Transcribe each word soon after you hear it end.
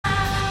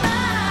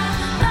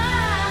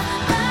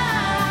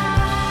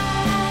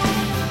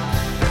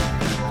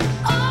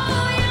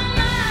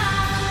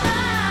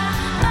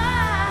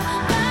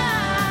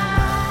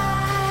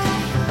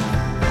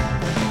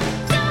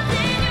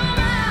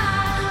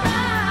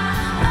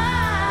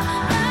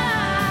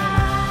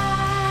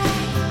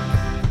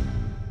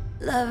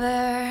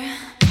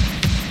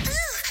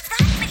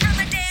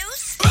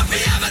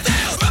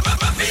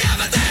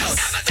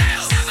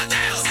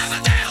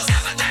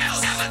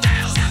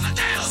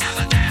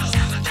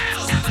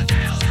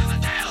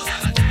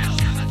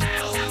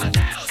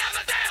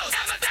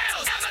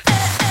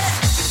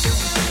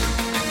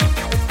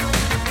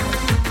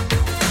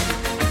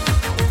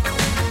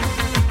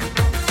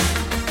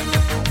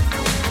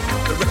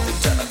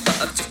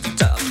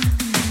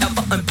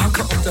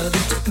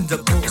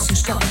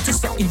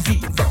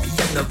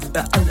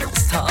er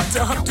alles tat.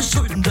 Er hatte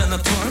Schulden der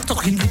Natur,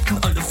 doch ihn liebten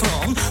alle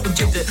Frauen. Und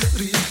jede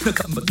rief, na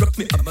kann man Rock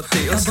me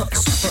Amadeus. Er war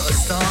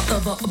Superstar,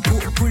 er war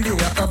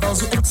populär, er war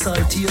so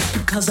exaltiert,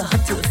 because er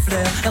hatte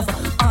Flair. Er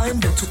war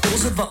ein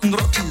Virtuose, war ein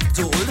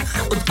Rockidol.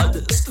 Und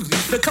alles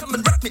rief, na kann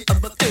man Rock me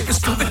Amadeus.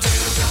 Du mit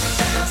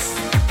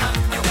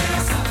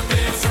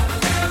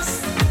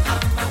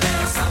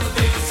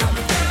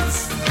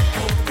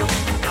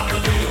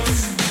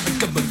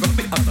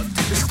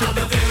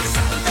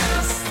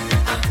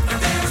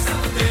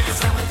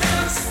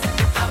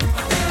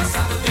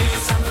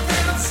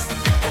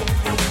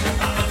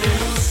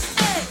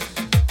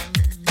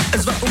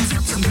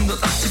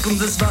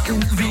und es war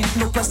irgendwie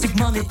no Plastic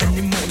Money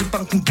anymore, die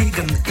Banken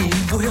gegen ihn.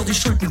 Woher die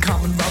Schulden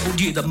kamen, war wohl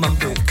jedermann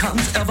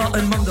bekannt. Er war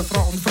ein Mann der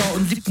Frauen,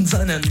 Frauen liebten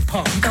seinen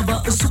Punk. Er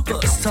war ein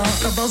Superstar,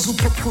 er war so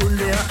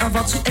populär, er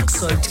war zu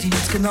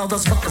exaltiert, genau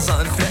das war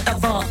sein Flair.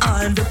 Er war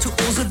ein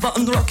Virtuose, war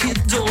ein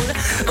Rockidol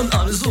und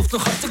alle suchten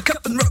noch heute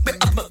Captain Rock me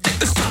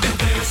Amadeus.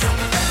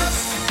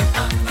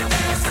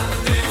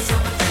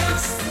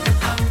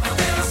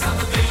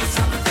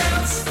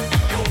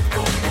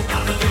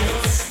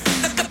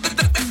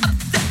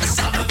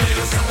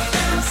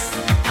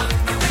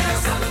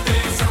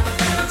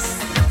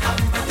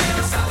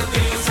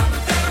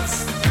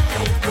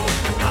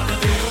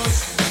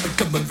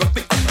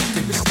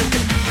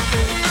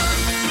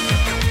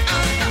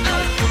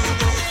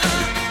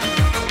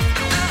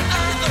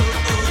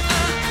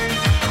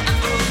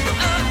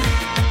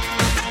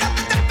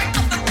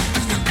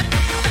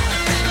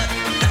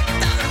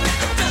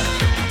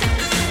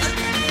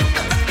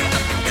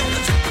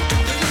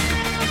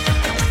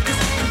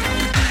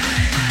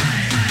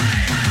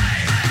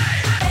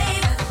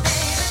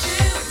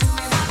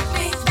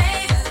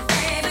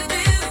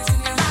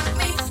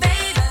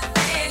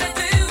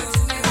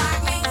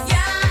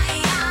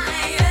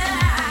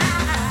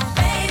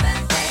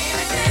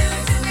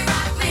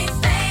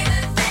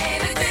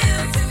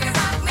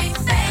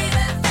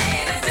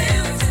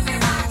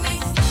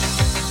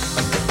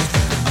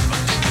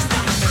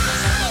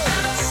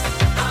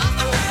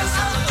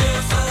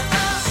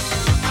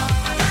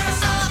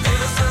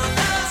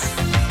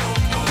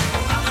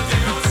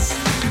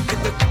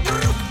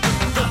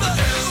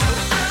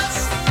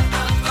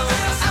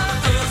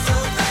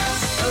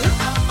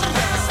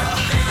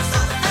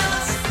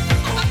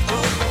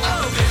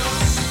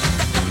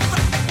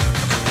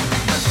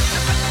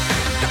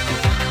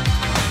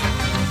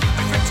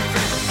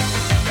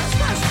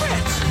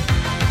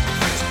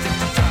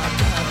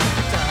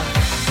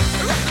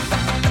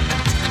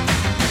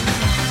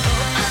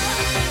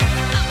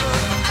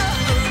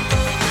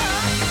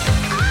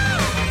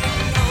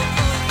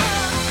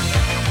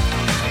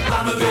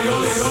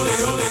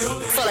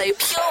 Follow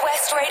Pure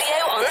West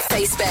Radio on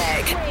Facebook.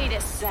 Wait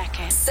a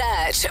second.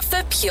 Search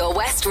for Pure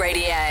West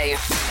Radio.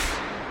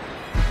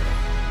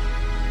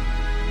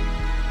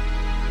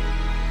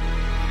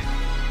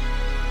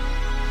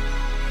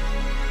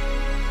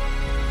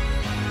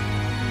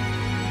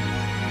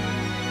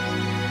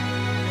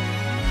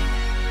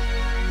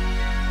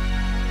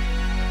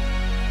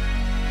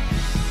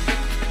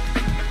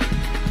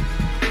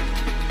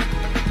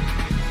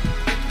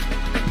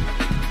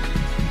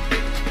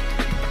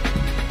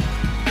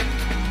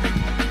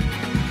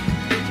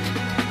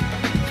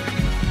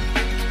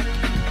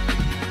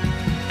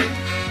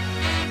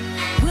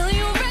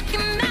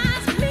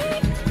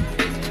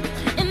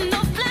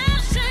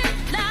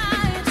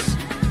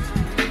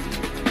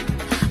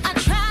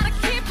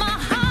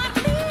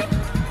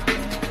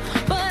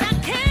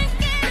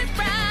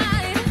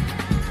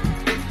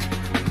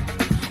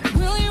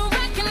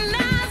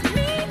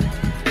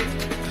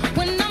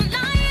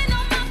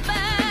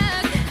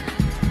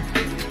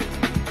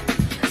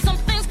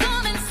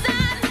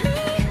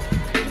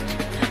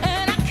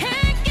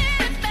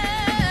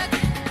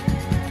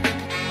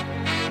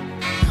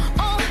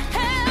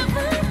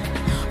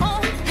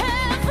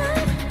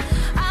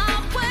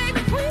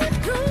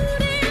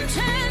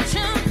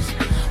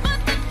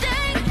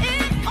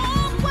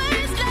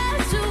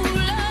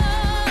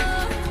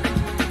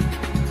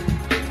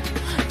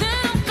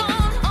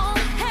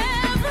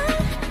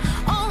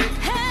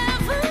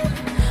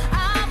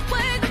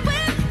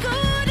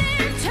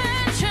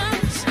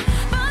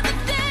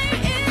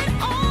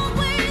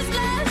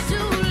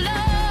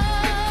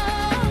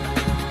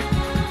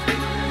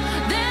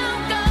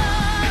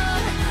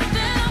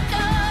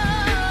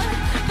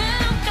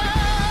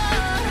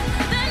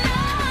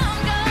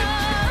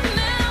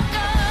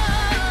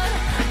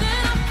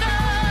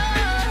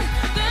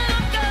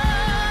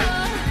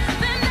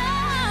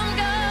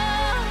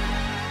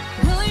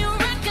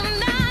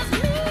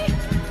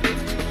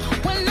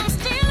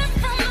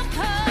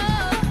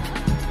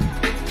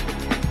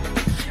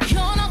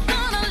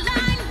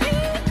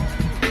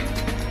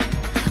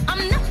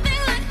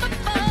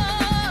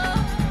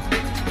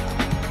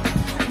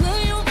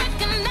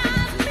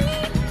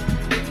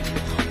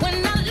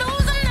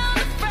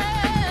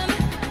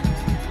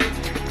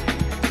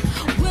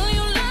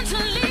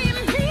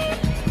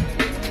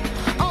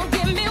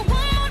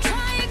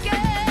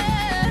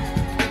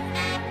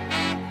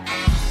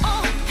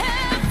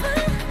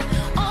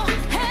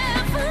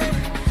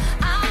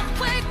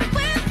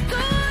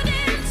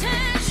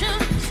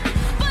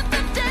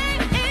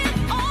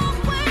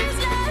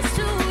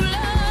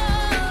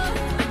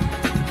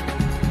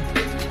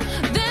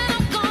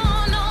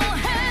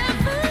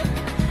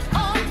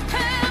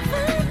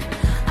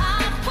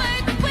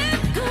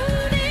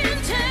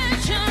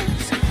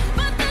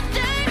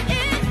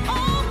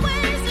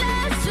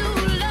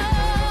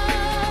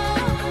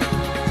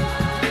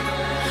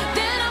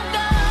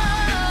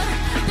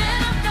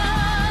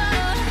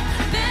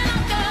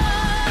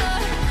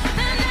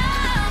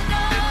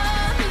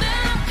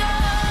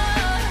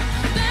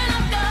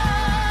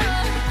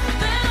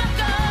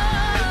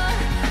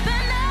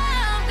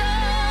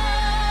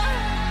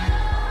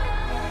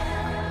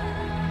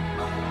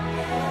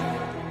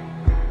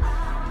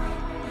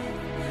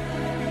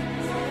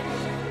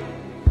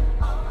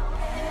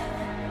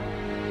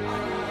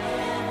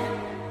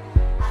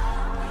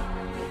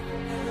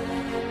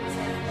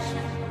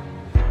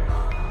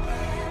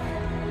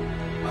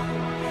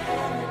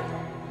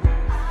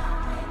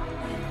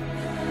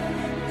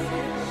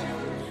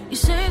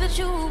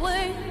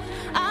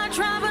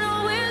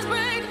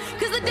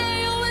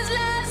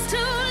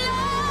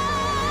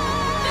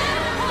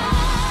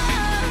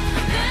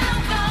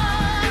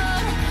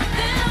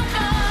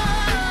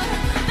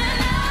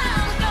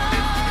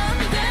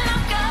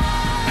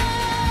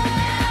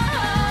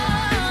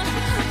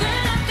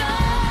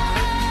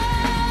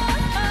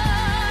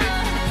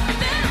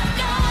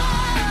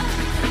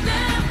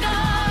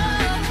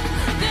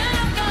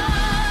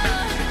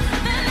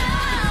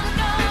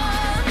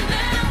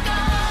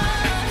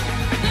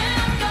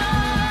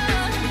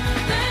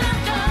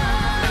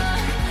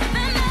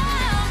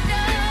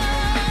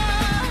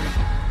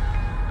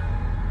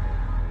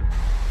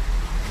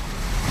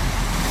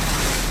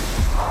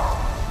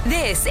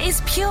 This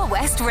is Pure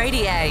West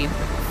Radio.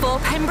 For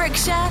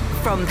Pembrokeshire,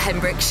 from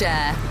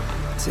Pembrokeshire.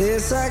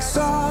 Tastes like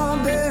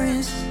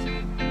strawberries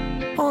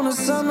on a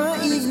summer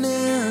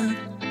evening,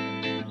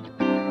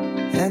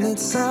 and it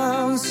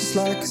sounds just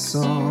like a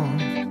song.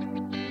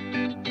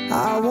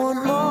 I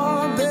want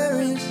more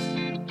berries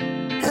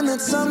and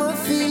that summer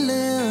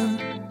feeling.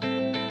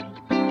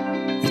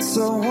 It's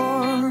so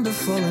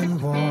wonderful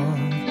and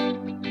warm.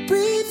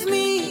 Breathe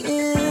me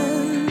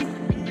in,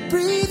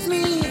 breathe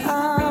me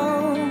out.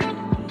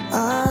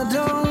 I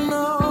don't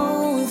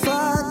know if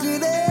I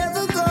could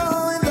ever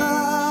go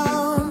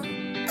without.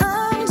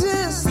 I'm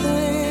just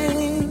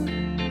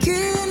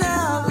thinking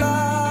out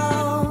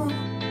loud.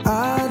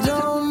 I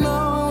don't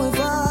know if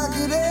I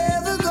could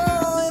ever go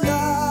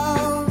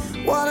without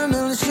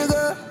watermelon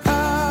sugar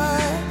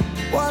high,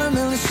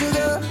 watermelon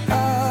sugar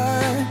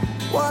high,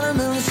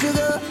 watermelon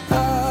sugar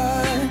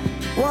high,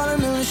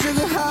 watermelon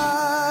sugar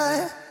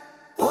high,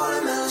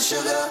 watermelon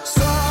sugar.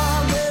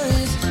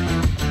 Strawberries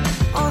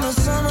on a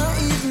summer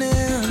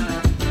evening,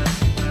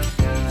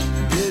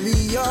 baby,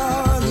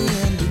 you're the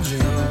end of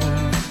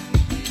June.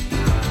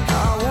 I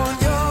want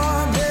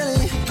your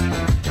belly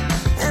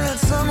and that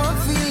summer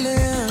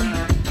feeling,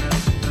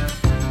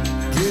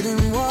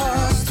 getting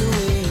washed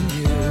away in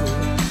you.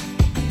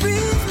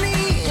 Breathe me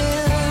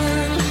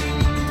in,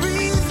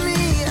 breathe me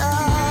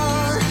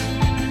out.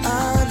 I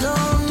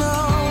don't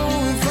know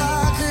if I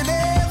could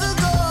ever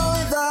go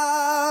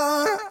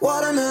without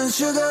watermelon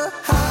sugar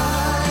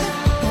high,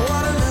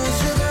 watermelon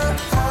sugar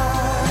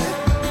high,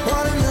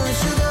 watermelon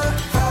sugar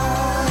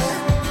high,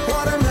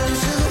 watermelon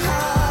sugar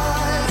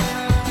high,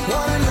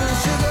 watermelon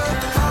sugar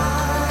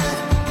high,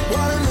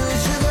 watermelon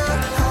sugar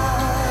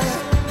high,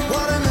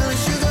 watermelon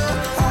sugar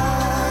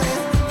high,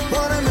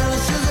 watermelon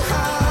sugar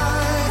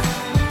high.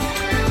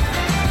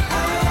 I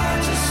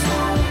just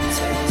wanna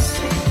taste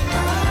it, I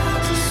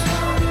just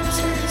wanna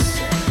taste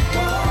it,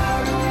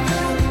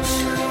 watermelon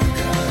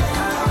sugar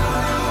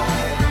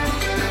high.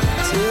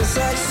 Tastes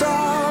like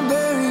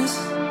strawberries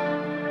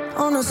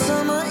on a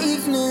summer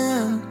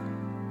evening,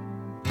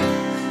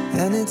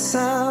 and it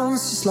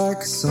sounds just like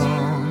a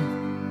song.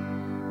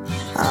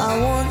 I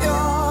want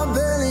your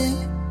belly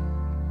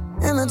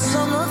and that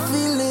summer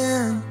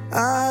feeling.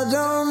 I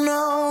don't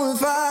know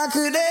if I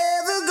could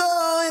ever go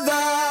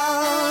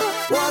without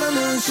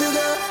watermelon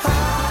sugar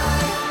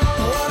high,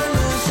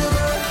 watermelon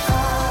sugar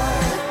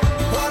high,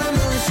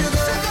 watermelon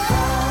sugar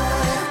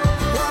high,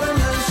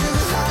 watermelon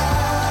sugar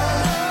high,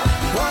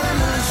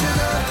 watermelon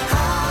sugar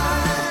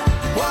high,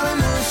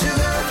 watermelon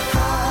sugar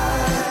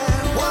high,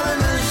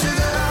 watermelon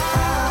sugar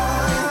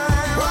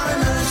high,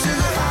 watermelon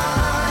sugar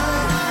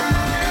high.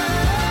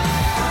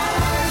 I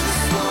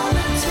just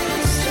wanna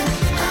taste it,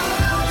 I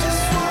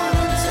just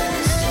wanna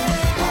taste it,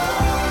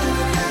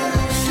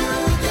 watermelon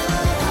sugar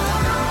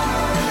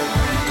high.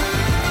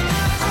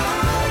 I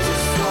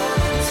just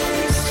wanna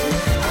taste it,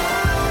 I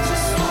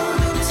just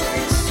wanna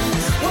taste it,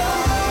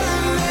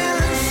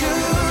 watermelon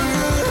sugar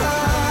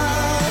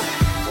high,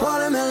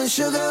 watermelon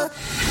sugar.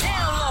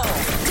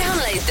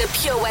 Download the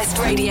Pure West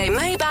Radio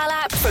mobile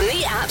app from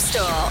the App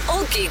Store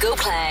or Google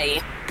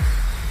Play.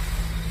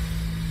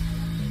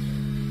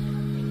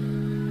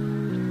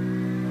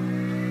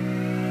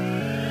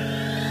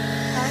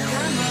 I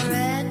got my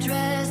red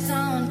dress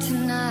on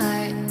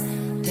tonight,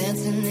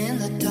 dancing in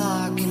the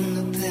dark in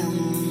the pale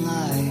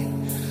moonlight.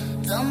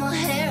 Done my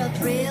hair up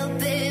real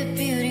big,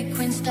 beauty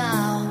queen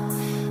style.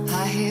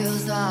 High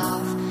heels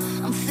off,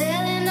 I'm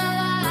feeling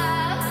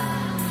alive.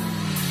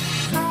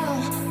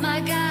 Oh my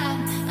God,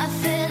 I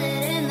feel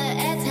it in the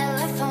air,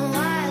 telephone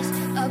wires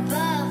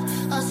above,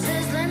 all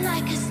sizzling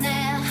like a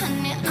snare.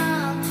 Honey,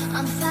 I'm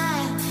on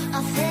fire, I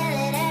feel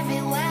it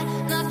everywhere.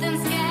 Nothing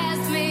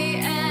scares me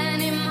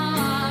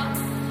anymore.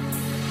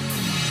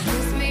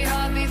 Kiss me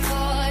hard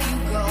before you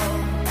go.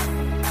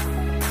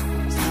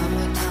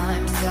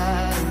 Summertime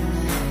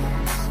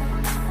sadness.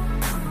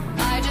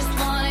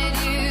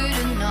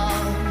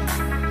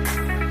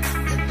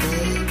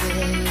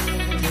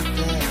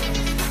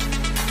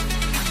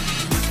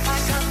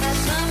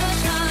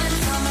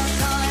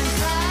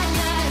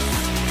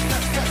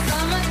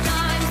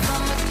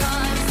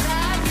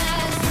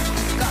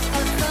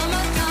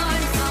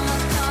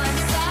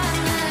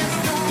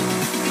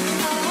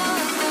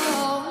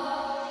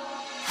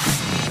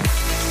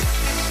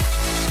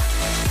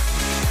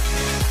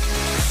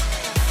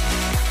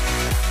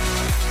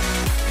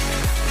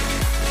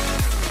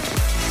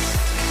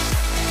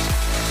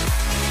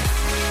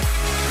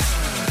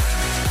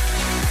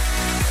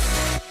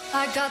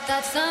 got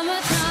that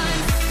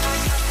summertime. I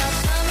got that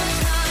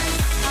summertime.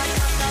 I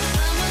got that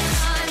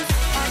summertime.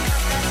 I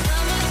got that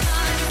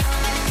summertime.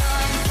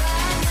 Summertime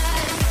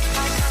sadness.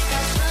 I got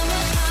that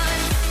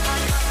summertime. I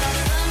got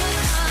that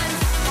summertime.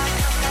 I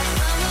got that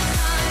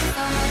summertime.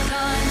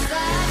 Summertime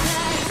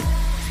sadness.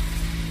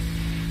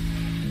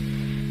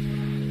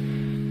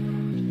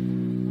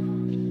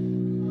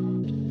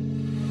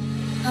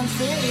 I'm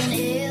feeling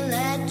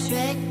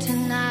electric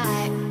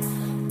tonight.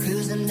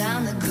 Cruising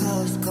down the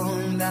coast,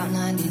 going about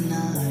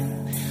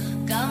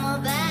 99. Got my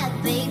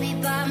bad baby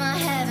by my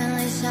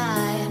heavenly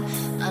side.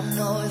 I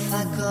know if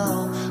I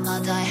go,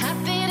 I'll die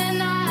happy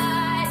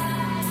tonight.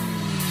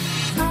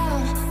 Oh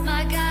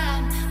my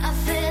God, I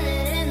feel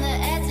it in the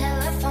air,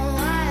 telephone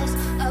wires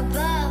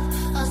above,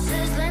 all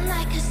sizzling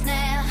like a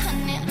snail.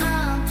 Honey,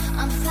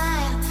 I'm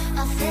fire,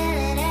 I feel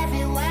it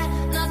everywhere.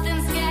 Nothing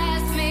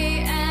scares me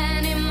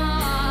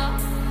anymore.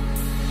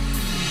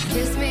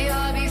 Kiss me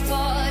all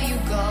before you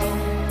go.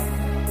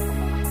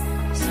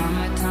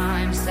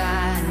 Summertime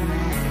sadness.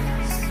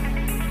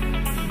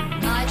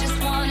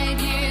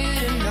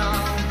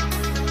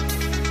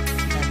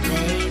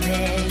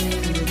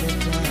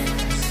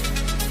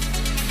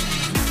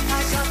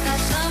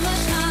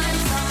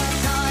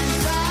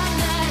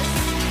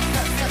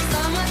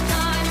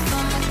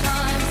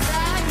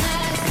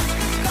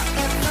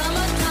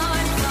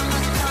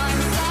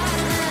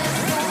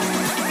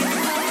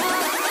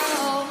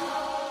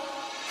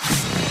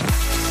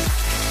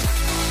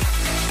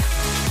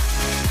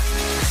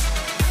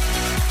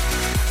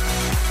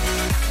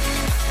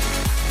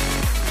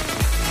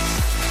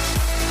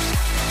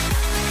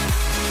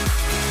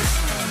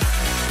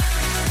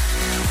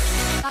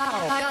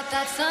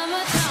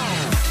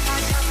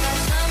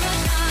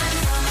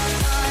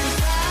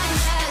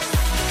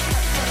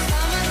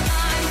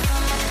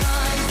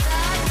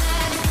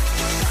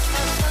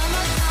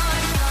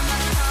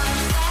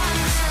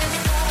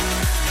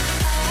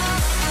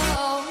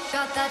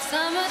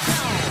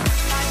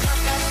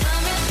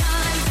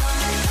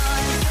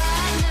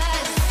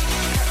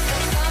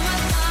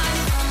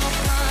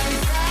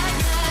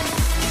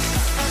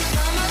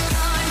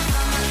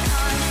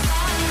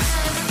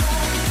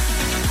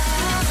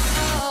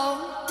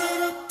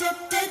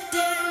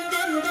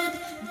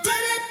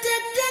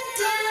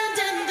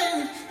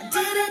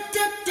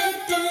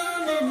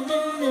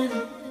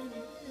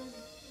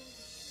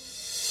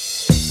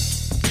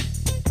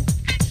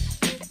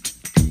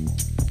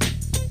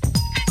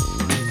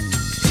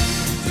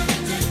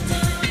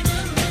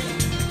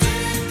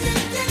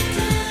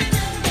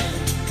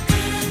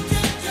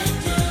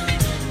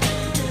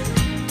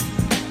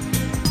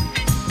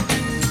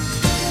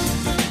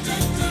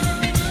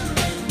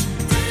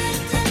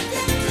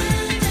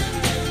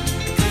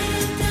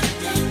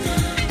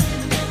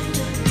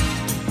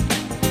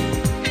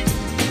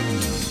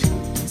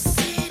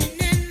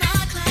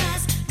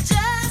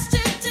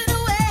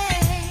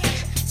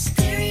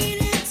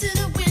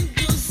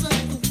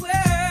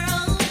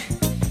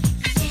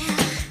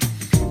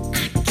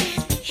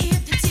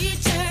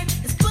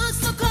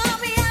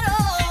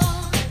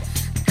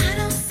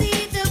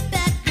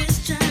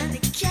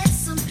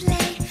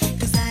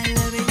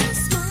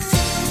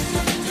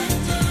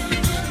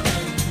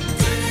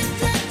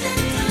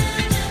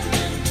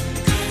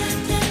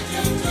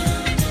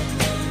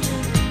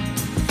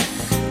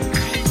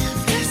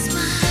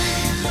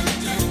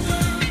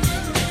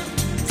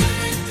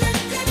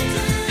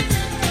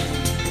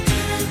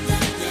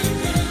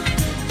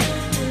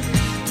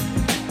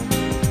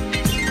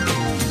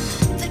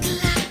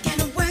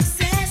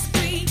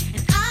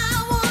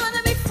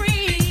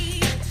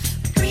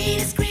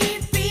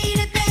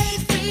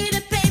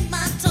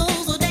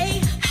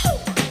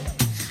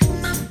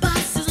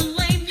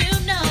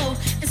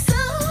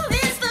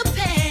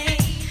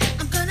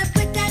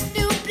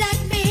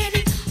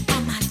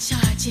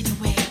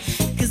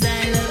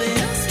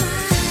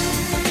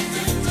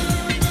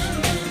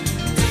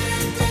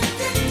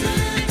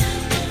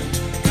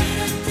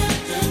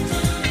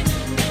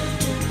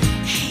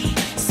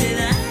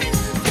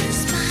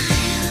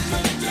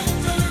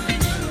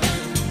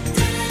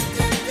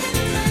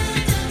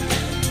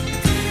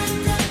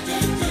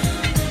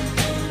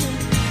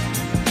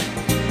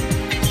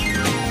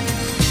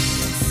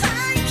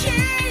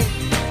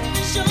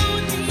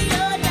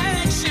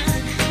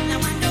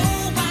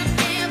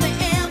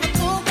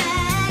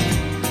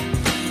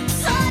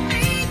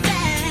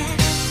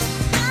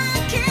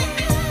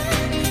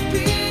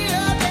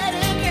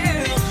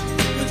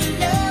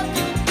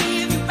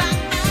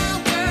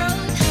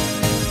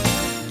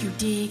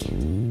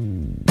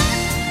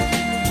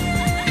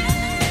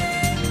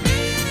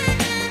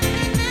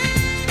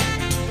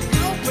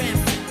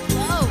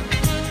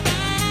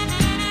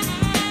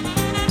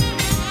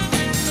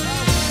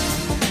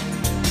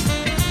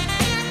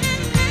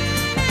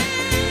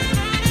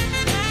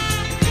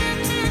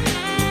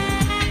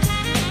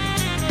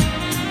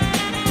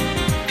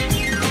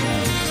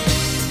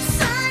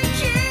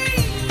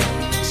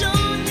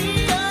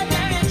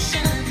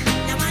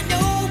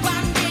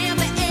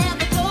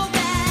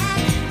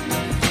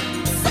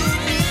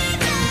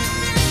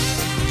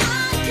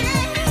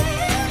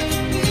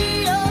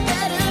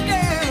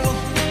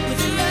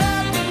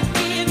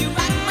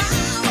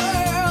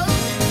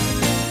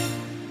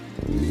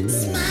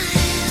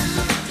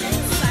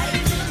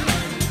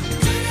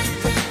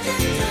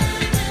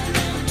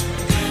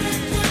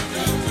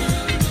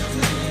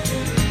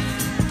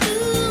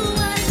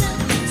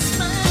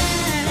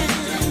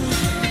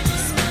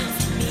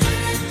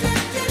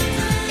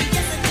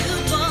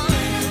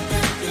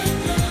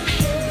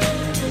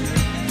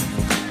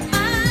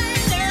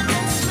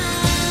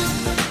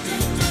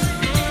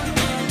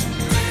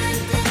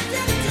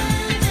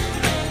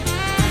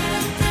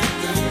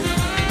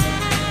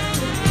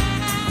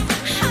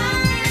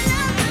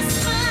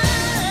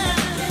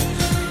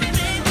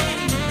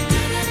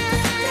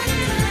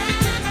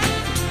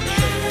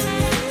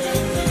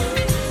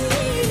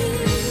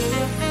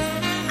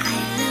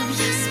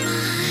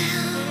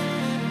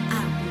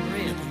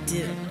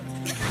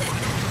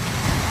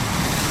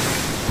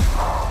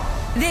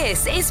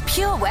 This is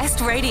Pure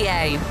West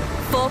Radio.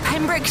 For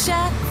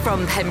Pembrokeshire,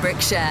 from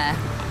Pembrokeshire.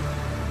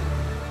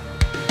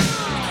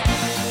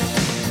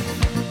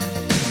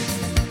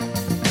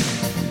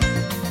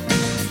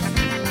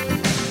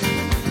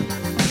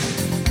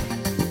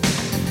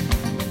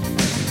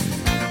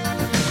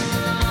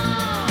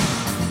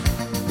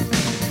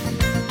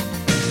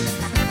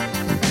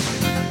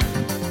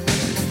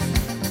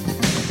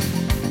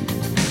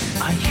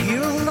 I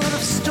hear a lot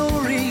of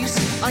stories,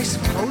 I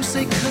suppose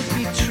they could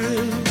be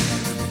true,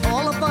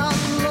 all about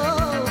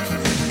love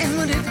and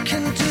what it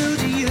can do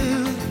to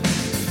you.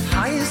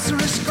 High is the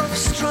risk of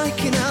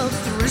striking out,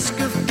 the risk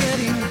of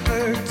getting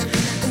hurt,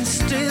 and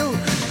still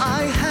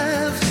I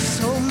have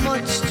so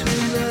much to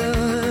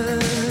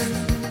learn.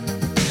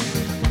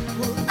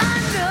 Well, I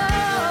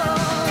know,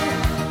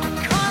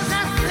 'cause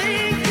I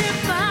think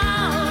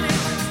about it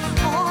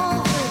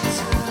all the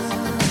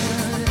time.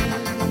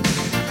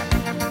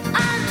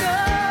 I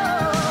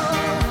know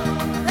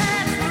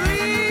that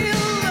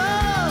real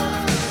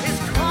love is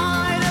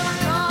quite a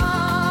price.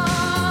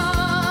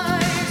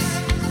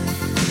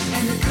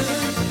 And a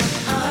good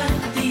heart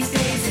these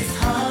days is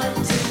hard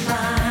to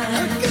find.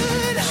 A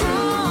good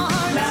heart,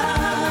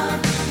 Love,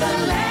 the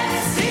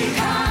lasting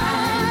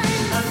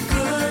kind. A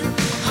good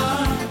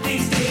heart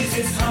these days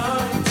is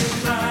hard to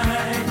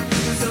find.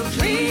 So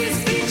please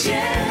be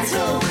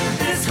gentle with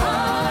this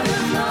heart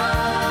of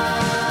mine.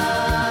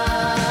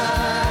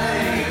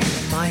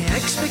 my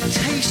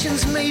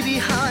expectations may be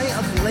high,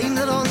 I blame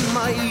it on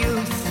my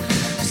youth.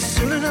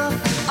 Soon enough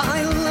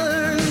I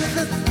learn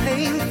the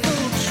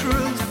painful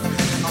truth.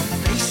 I'll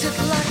face it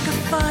like a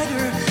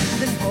fighter,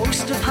 then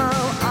boast of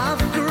how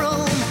I've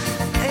grown.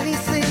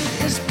 Anything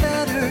is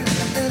better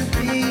than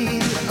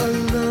being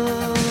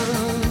alone.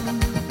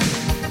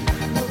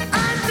 Well,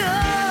 I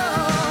know,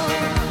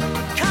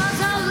 'cause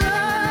I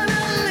learn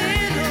a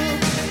little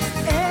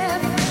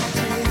every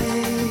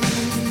day.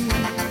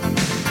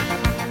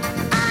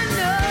 I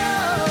know,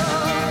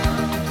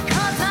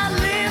 'cause I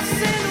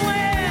listen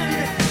when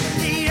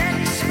the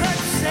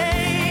experts say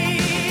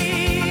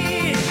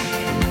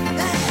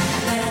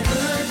And a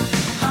good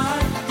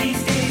heart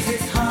these days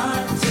is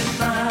hard to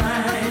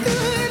find.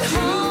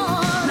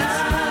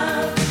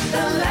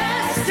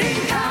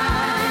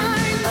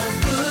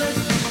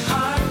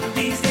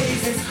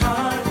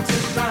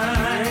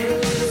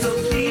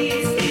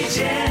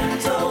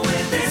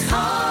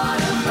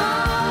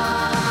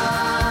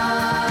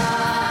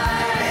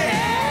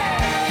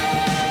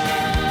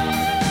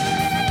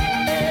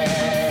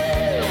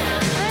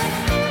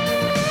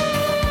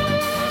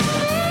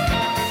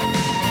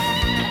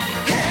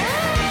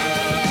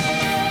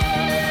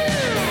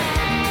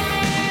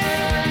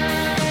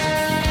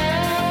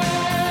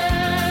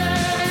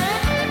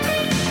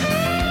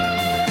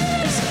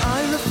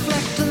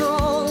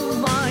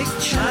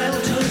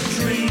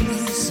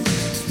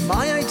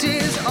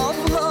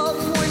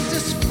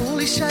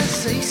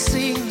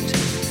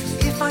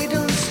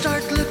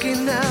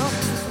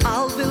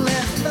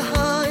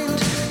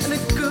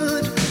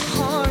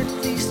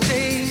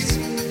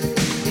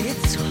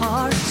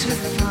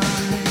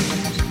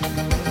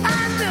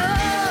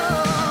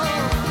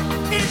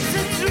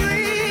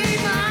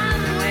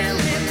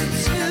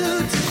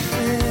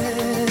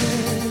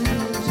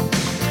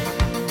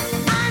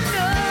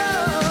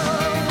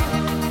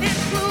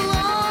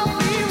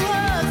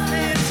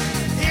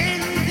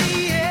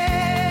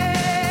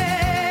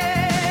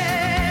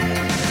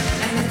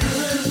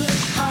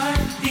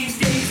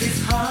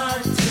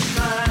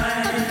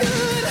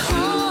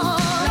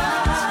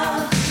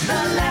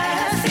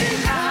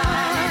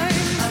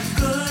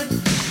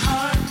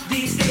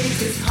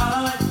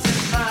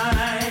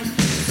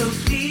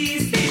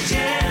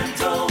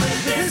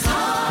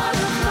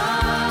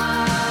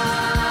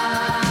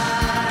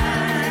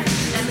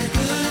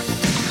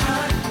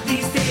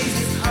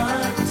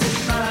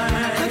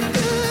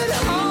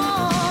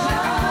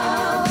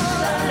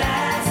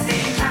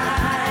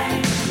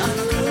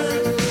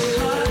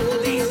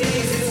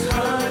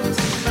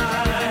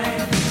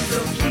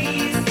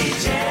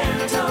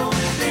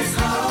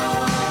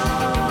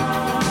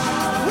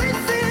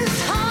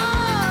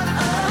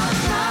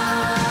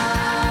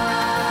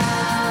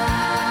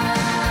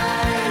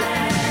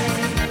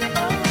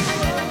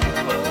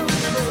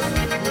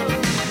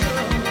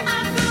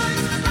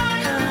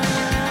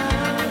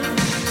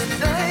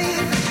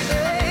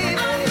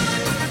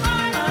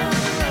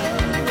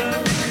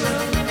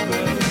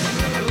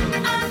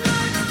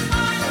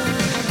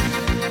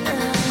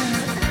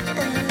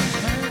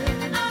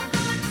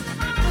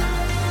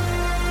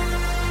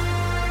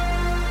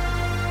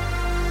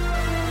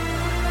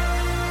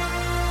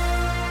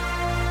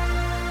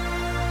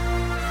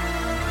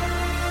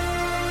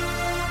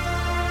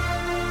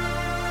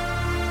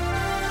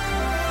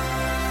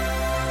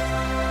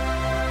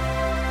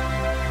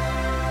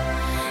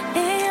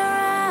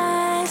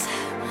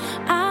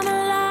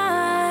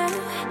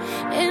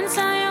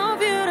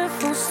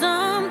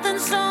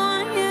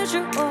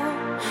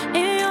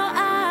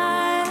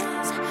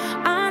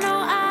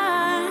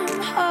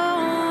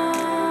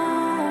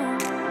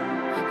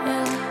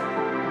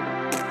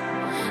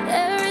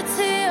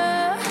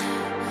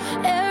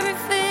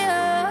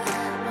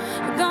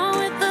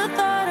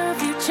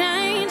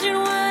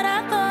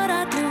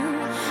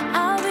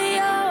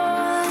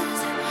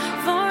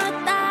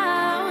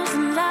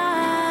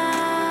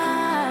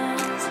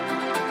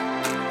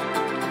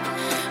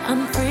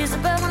 I'm free as a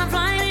bird when I'm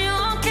flying in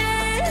your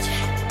cage.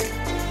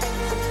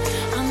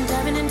 I'm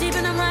diving in deep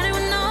and I'm riding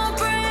with no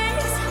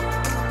brakes.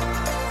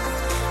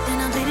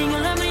 And I'm bleeding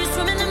your love when you're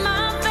swimming in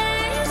my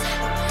veins.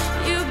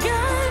 You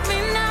got me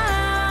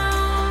now.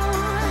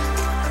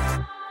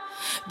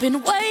 Been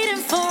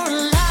waiting for a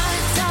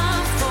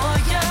lifetime for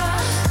you.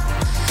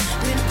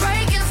 Been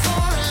breaking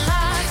for a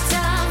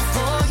lifetime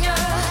for you.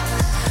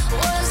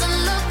 Wasn't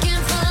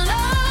looking for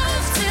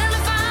love till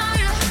I found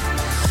you.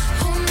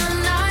 Oh, no,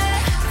 not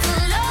for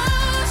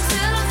love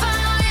till I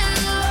found you.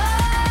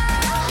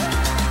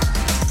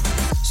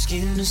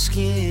 Skin to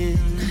skin,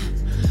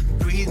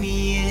 breathe me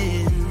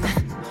in.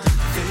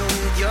 Fill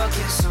with your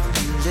kiss on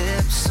your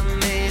lips, I'm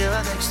made of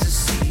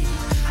ecstasy.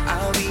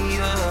 I'll be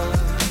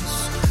yours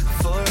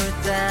for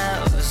 1,000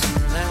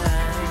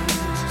 lives.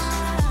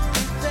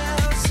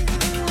 1,000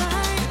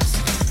 lives.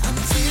 I'm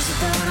free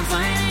but when I'm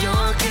flying in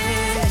your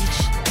cage.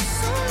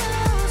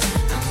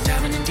 I'm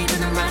diving in deep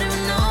and I'm riding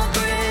with no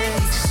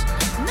brakes.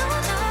 No,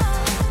 no.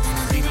 And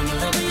I'm bleeding your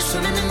love when you're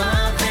swimming in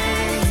my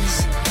veins.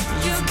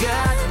 You've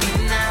got me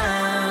now.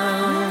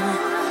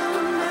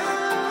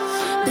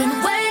 Been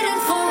waiting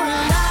for a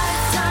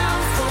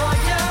lifetime for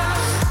you.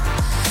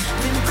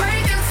 Been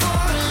breaking for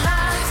a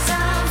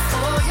lifetime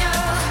for you.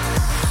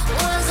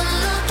 Wasn't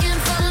looking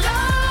for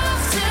love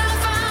till I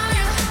found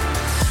you.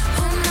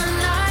 Oh, my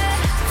night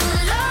for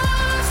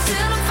love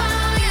till I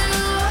found you.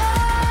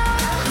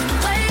 Been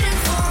waiting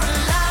for a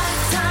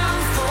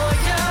lifetime for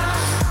you.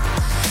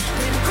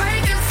 Been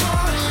breaking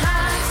for a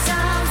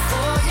lifetime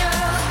for you.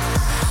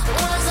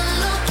 Wasn't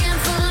looking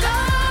for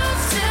love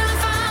till I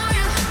found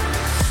you.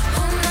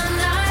 Oh, my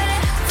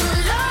night for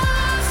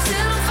love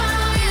till I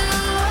found you.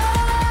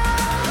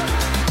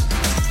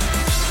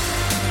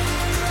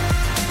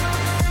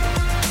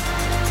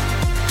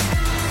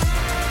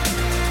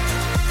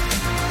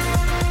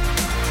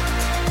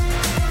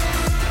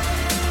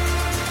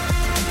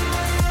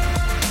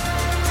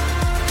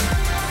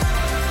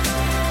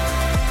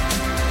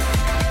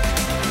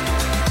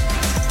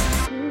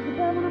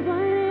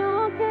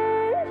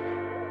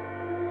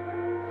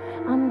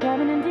 I'm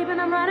diving in deep and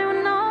I'm riding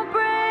with no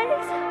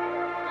brakes.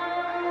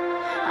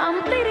 I'm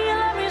bleeding your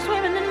love, you're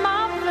swimming in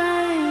my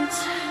veins.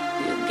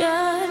 You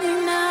got me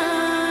now.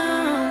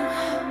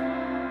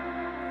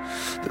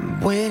 Been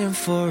waiting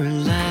for a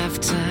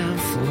lifetime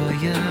for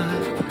you.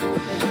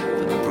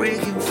 Been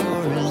breaking for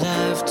a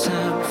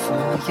lifetime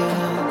for you.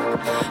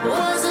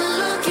 Wasn't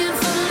looking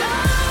for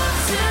love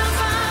till I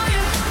found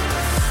you.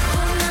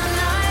 Oh, no,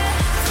 not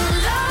for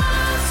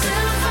love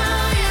till I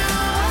found you.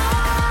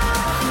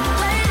 Been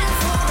waiting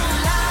for a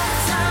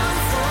lifetime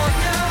for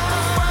you.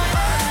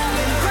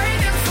 Been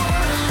breaking for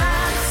a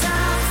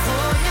lifetime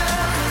for you.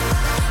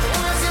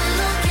 Wasn't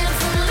looking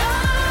for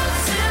love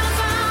till I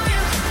found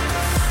you.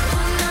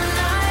 Oh, no,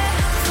 not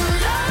for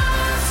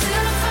love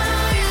till I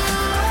found you.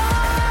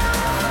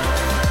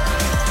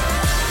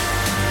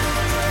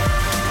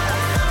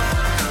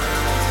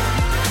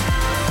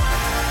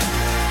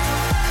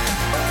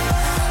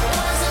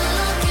 Wasn't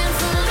looking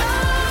for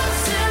love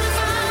till I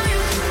found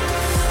you.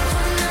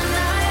 Oh, no,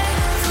 not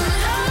for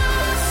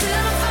love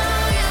till I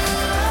found you.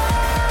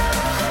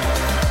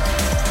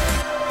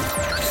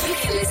 You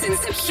can listen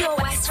to Pure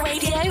West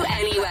Radio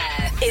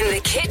anywhere. In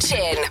the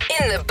kitchen,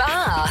 in the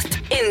bath,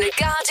 in the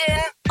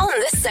garden, on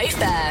the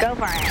sofa. Go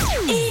for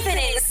it. Even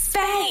in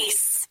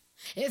space.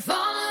 If all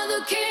of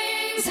the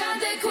kings had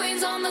their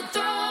queens on the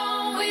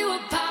throne, we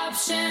would pop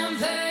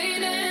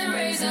champagne and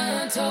raise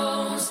a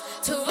toast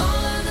to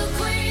all of the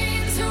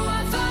queens who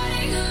are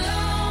fighting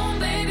alone.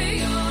 Baby,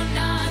 you're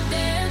not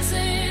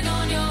dancing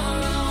on your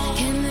own.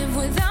 Can't live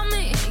without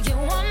me, you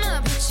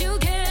wanna, but you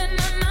can't.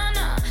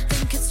 Nah.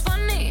 Think it's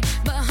funny,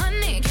 but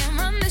honey, can't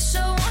run the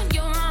show on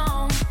your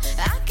own.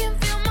 I can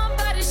feel my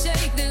body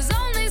shake, there's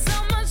only so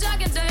much I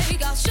can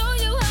take. I'll show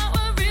you how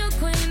a real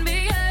queen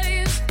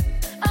behaves.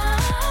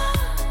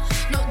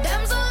 No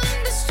damsel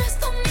in distress,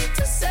 don't need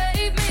to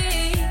save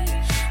me.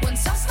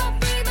 Once I stop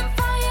breathing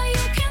fire,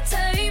 you can't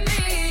tame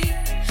me.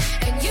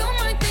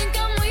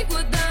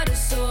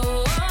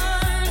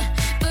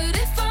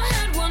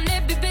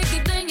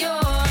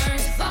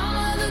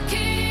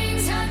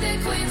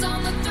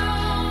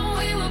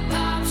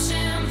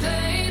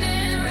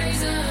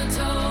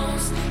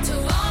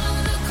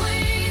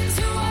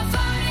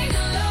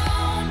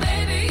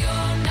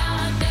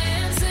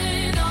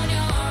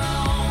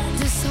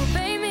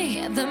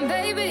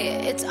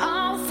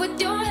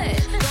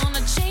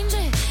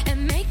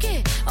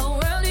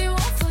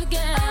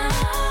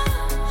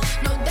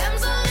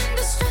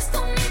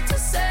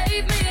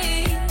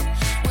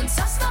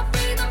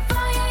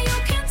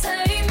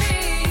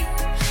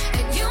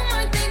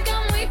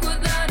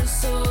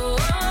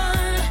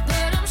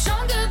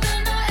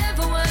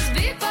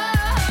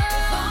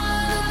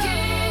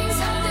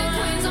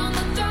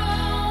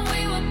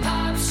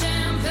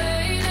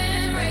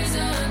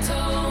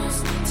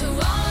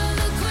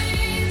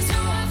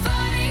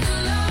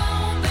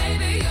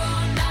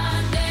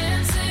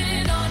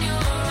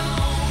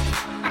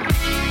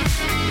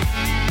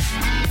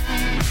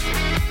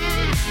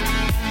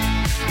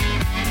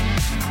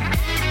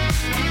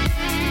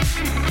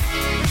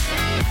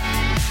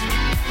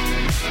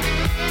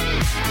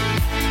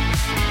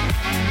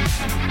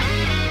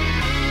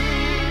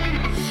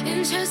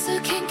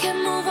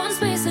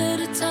 space at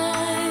a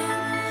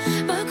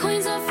time. But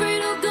queens are free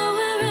to go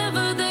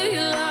wherever they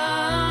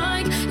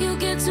like. You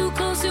get too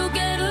close, you'll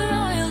get a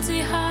royalty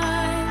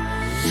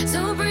high.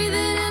 So breathe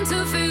it in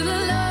to feel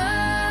alive.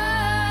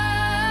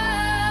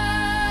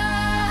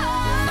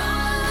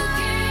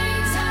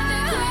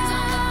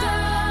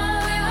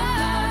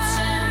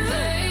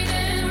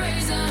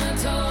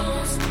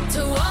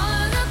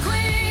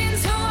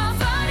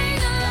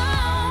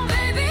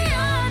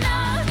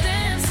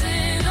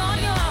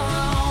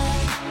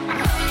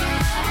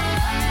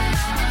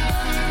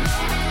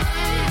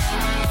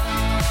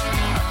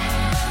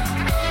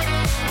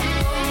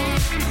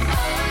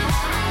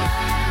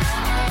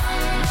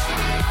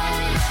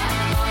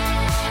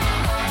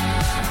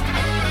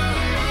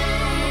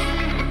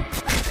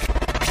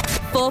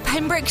 For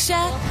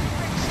Pembrokeshire,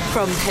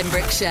 from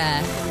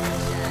Pembrokeshire,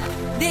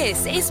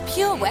 this is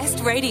Pure West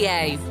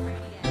Radio.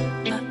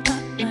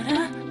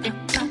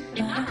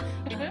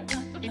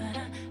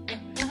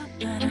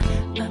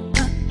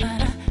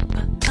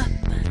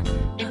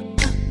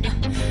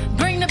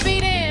 Bring the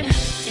beat in.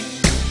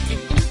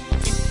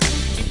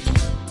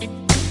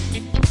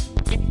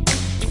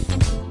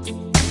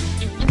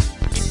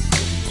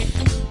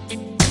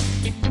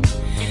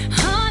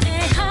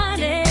 Honey,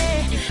 honey,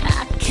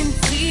 I can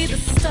see the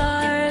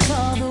stars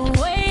all the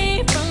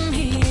way from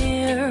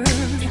here.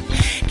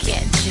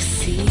 Can't you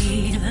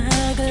see the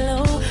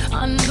glow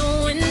on the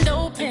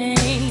window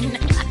pane?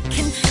 I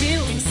can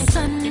feel the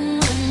sun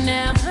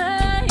whenever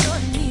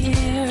you're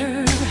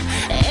near.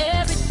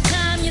 Every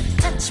time you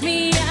touch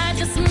me, I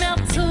just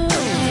melt away.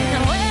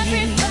 Now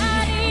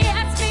everybody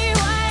asks me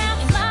why I'm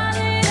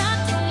smiling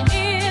out from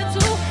ear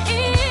to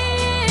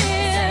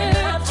ear.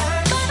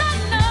 But I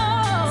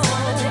know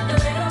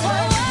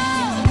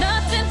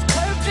nothing's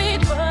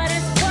perfect, but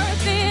it's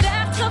worth it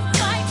after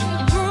fighting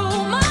through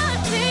my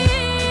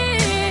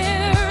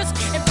tears.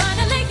 And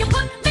finally you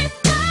put me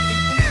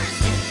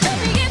first.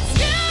 Baby, it's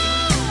you.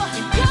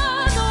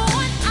 You're the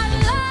one I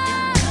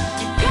love.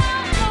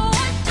 You're the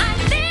one I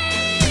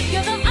need.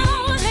 You're the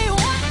only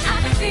one I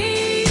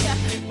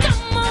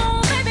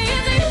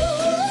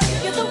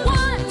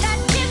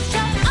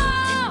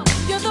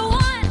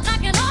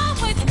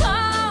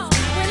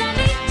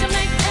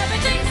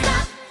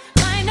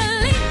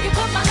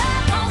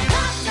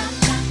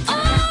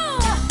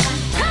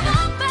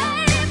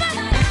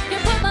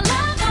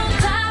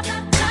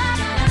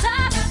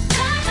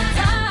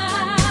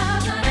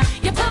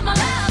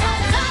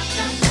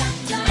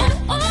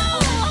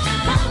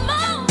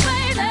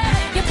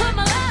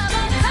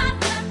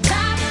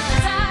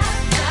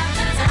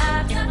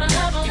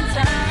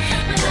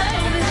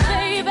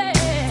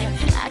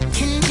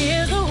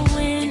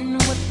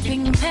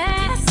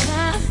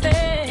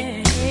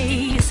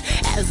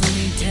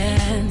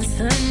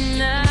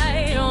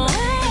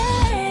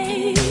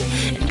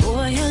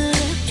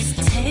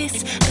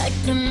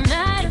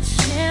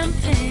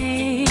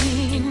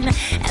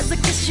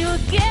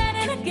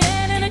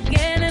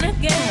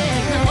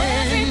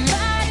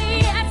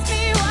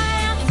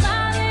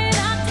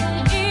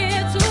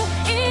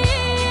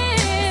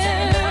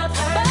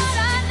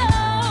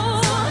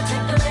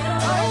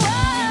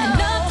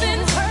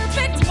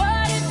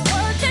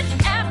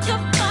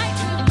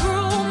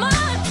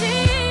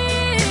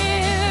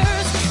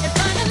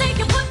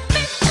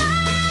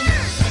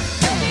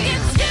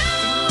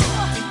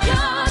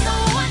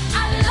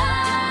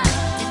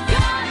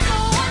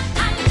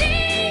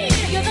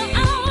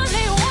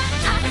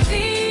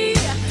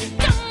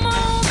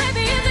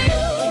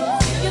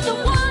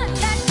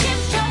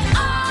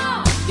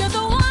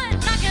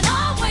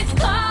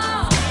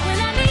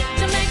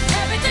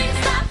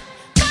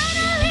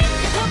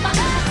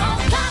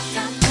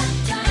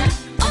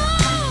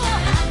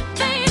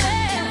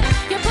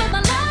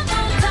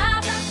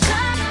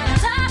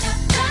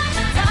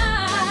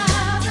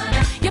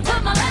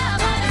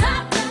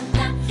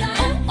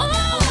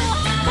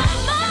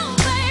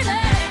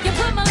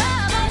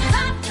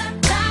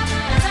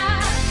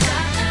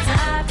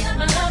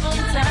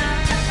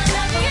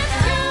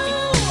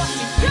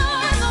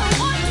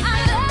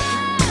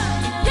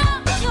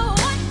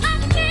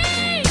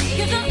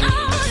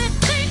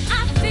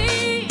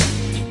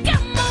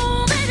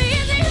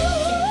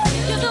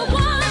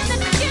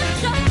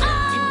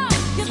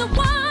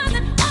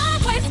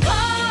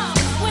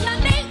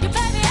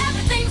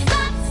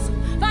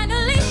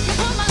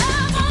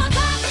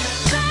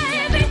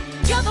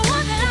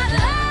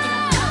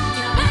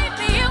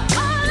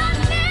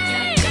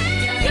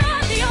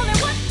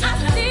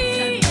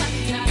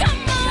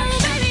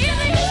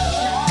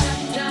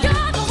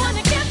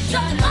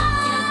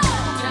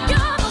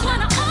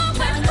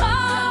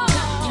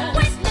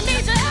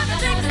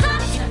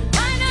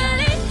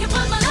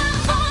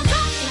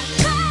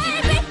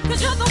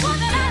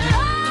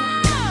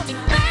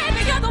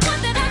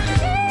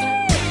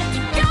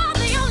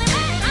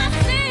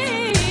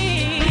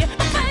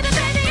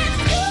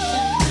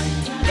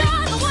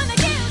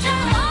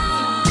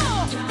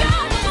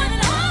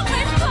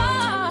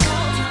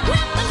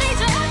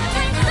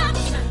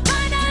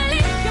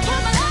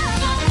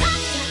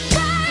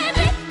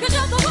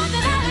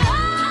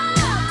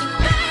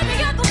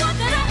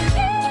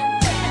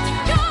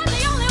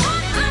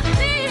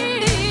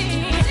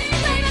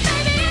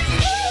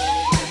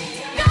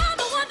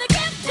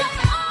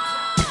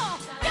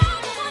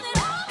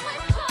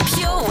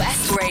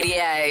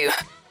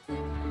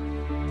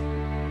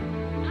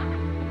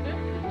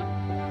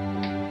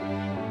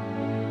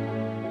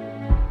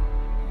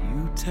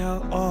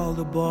tell all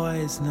the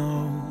boys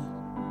no.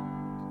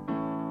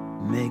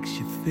 Makes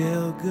you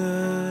feel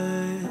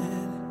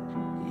good,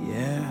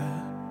 yeah.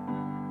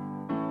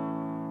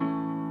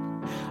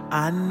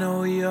 I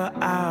know you're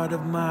out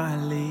of my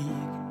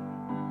league,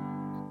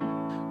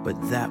 but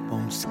that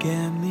won't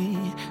scare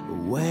me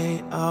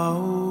away,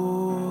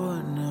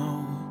 oh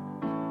no.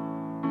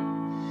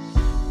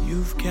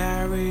 You've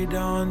carried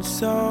on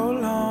so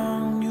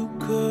long, you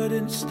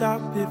couldn't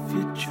stop if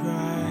you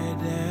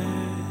tried it.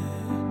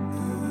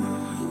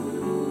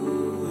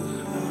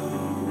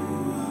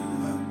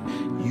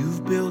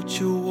 You've built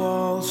your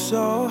wall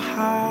so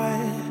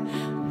high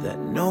that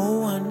no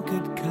one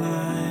could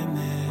climb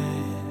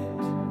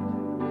it.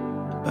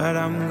 But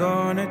I'm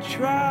gonna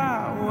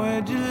try.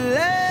 Would you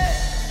let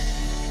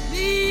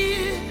me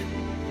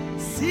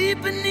see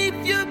beneath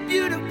your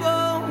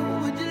beautiful?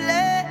 Would you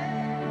let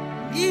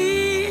me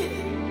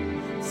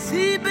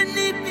see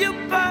beneath your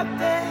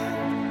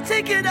perfect?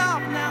 Take it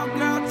off now,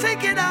 girl.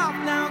 Take it off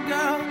now,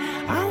 girl.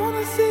 I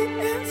wanna see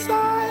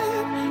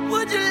inside.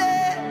 Would you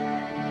let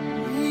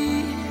me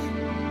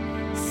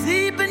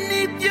see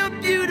beneath your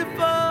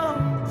beautiful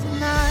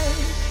tonight?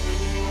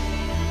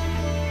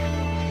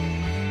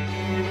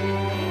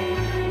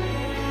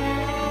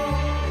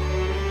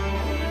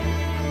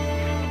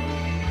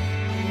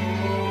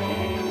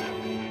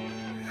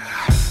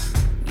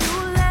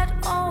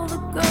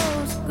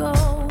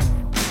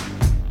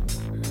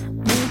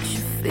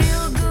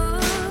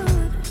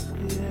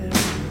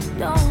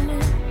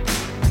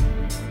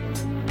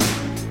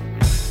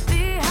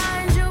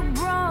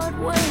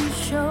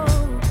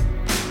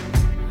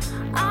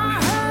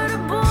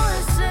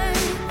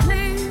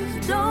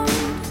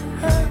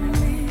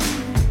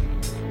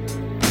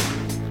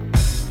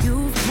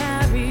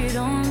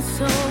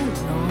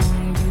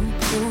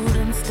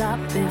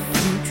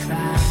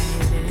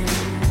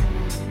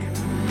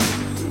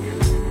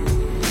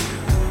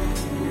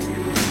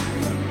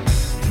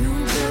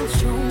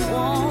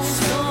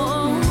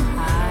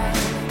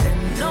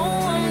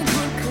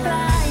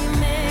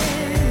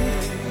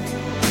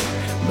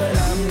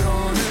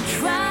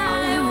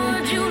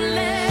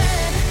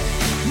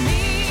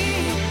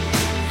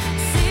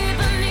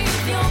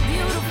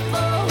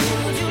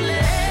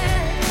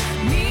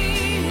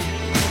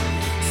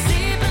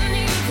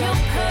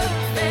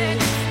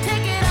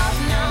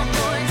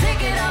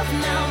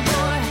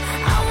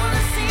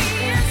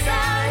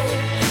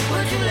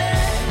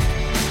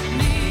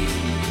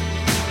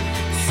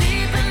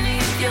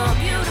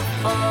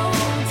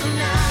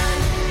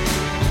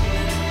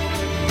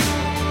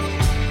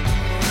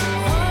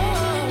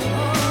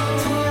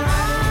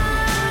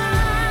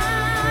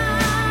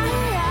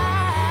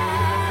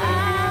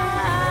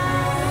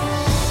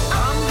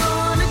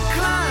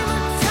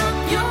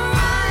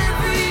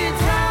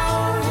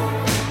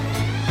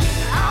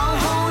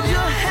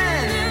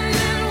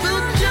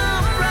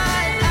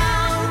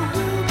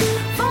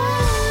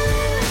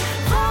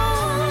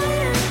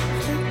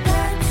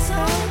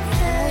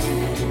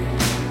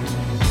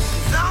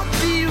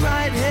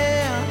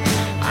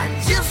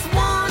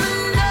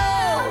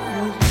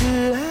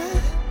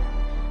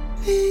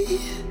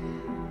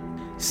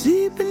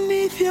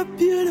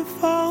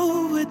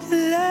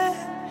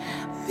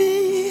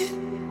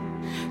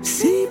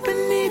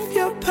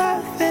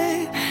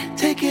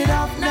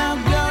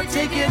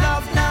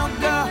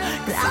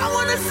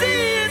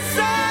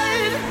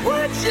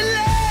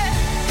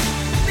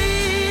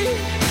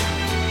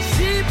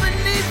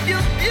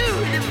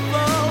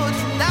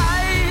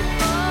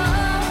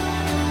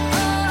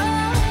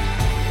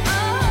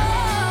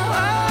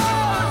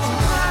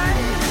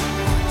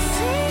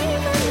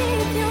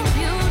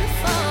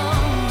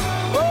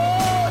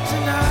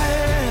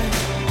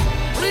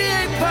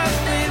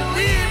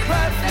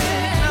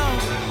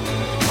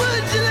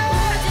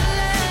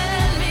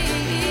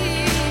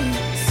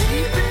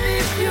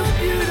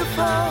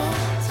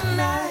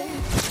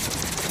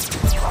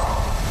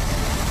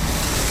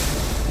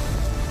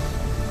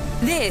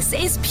 This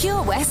is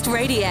Pure West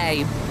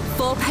Radio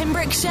for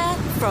Pembrokeshire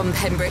from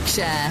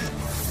Pembrokeshire.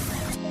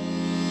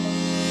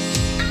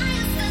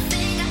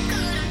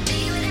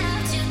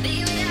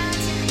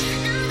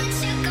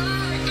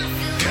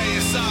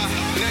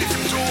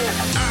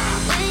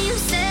 When you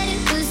said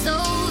it was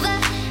over,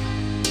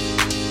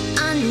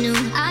 I knew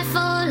I'd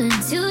fallen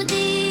too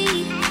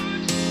deep.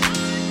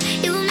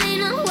 You made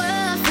my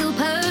world feel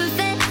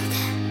perfect,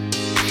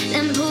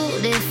 then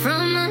pulled it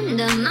from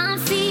under my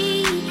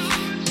feet.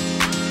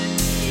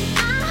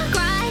 I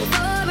cried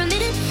for a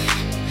minute,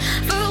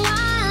 for a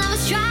while I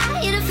was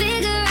trying to figure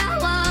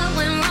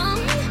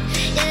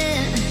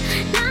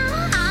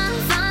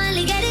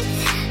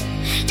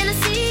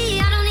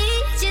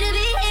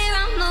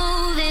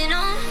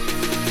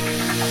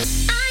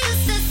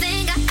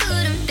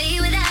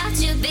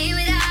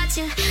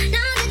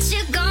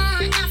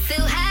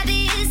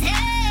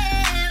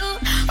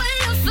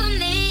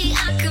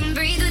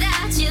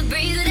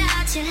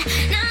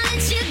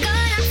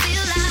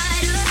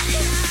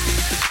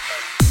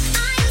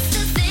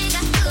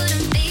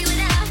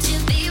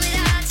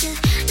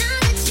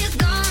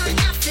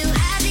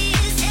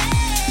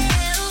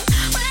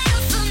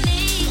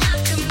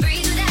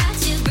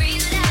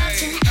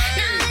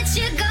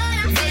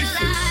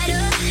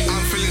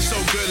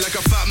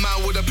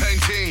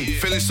king.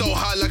 Feeling so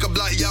high like a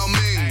black Yao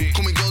Ming.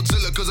 Call me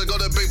Godzilla cause I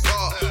got a big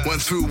part.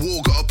 Went through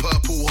war, got a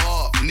purple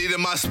heart. Needed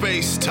my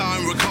space,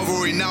 time,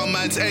 recovery. Now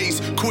man's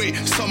ace. Quick,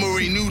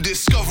 summary, new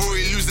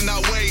discovery. Losing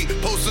that weight.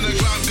 Post on the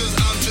ground cause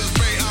I'm just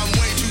great. I'm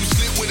way too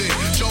slick with it.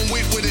 John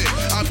Wick with it.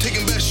 I'm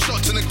taking best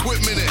shots and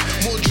equipment it.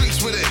 More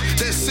drinks with it.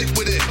 They're sick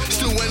with it.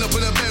 Still went up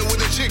in a bed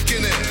with a chick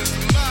in it.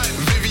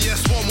 Vivian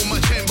Swan with my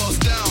chain boss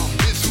down.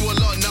 Been through a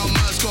lot now,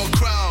 man's got a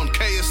crown.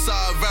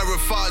 KSI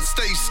verified,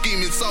 stay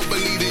scheming, so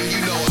believing,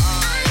 you know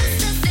I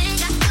used to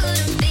think I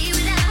couldn't be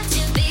without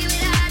you, be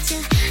without you.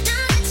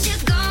 Now that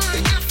you're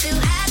gone, I feel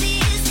happy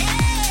as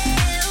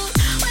hell.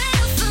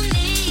 Well, for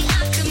me,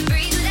 I can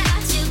breathe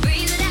without you,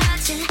 breathe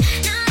without you.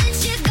 Now that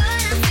you're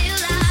gone, I feel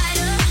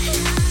lighter.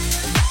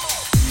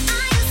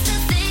 I used to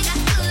think I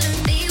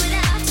couldn't be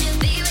without you,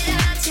 be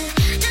without you.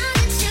 Now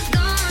that you're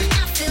gone,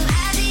 I feel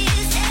happy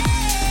as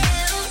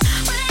hell.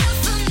 Well,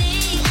 for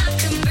me, I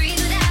can breathe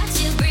without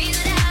you, breathe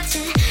without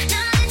you.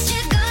 Now that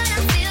you're gone,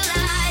 I feel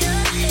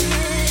lighter.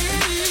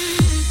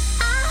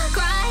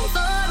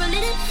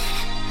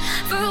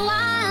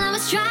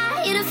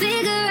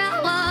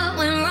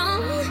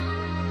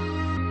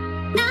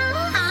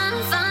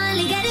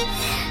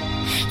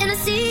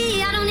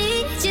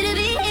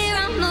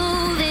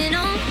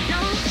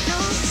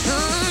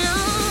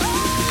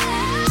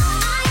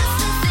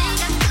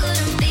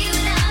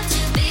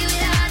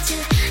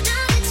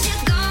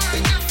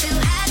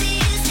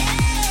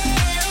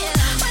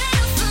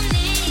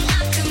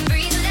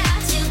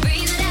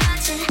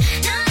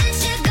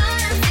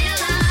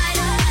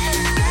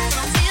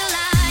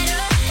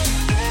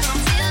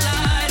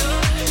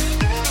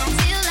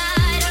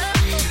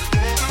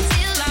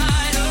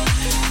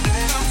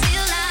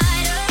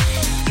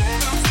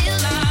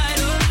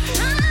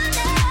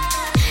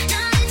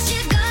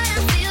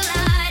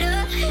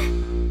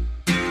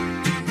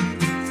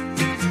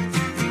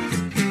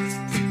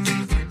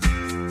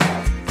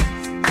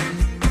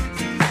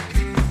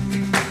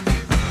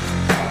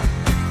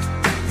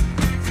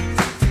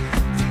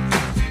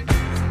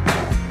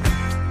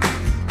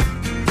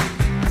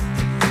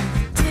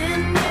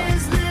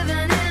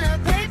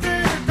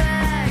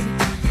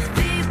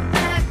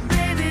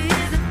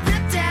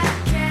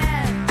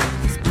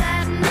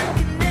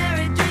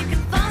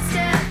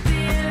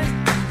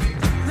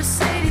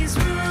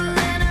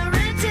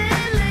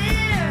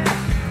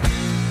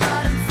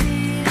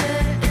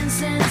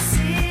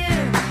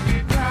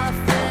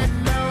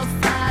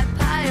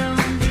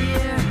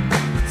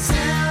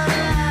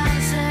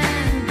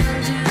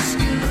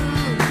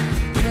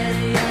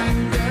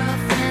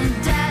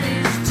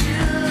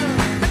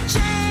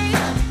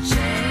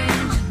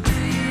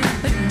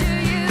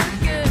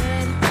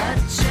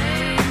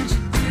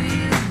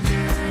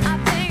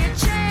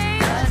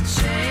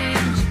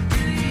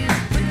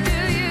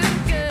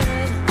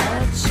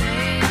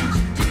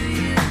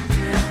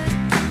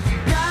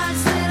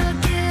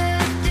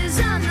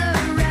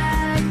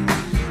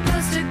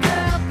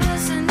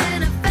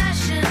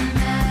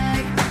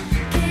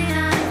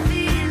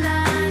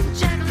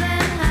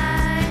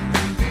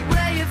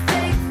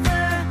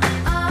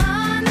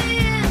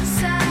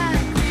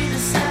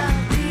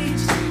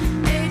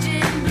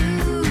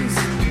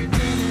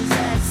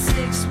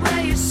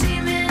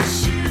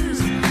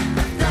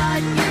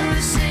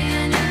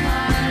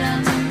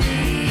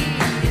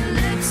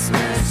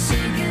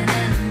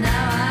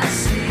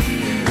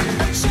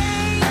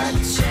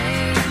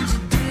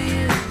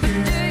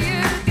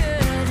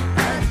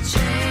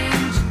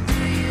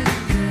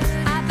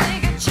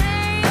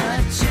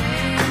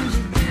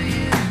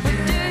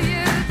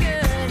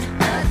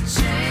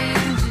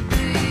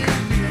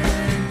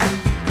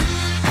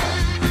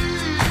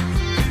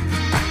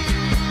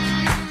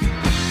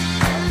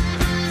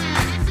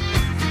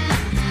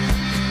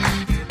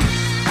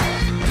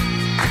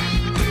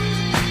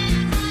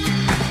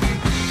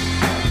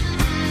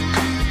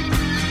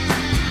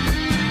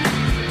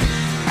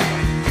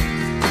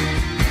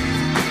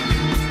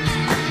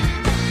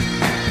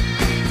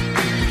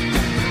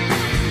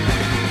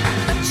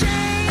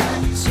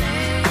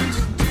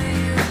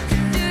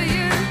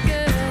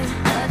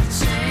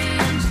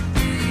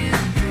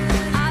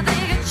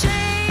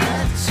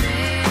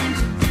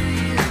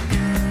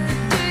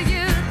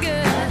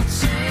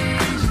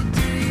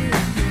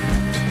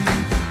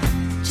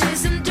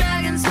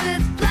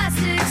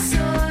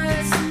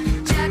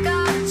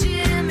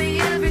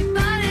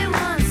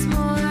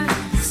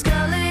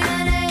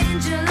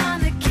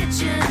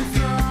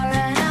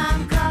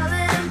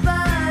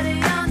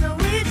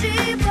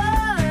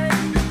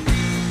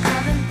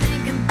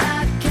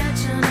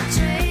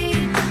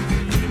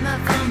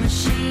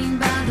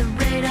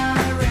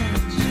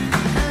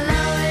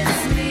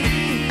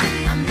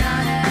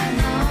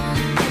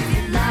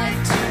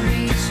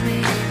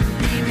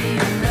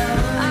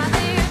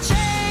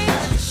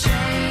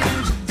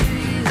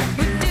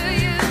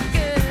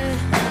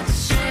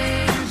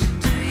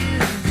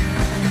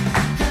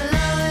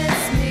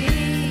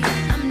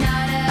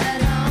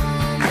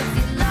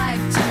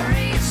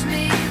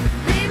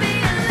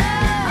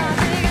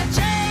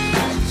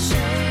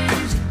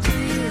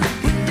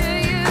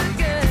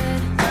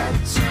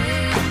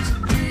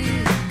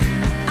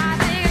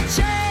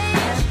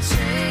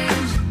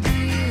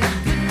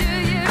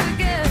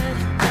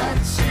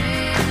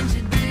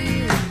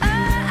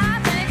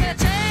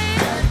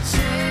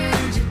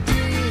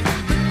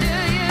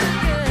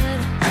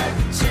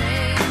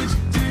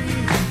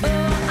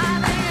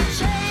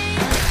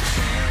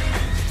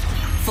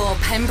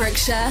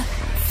 Pembrokeshire,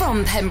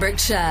 from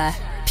Pembrokeshire,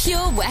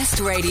 Pure West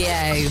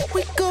Radio.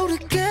 We go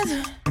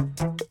together,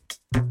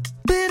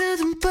 better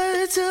than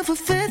birds of a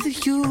feather,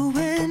 you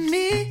and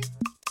me.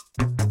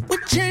 We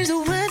change the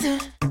weather,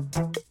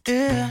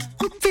 yeah.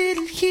 I'm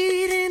feeling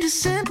heat in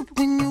December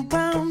when you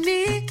found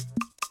me.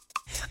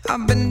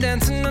 I've been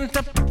dancing on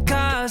top of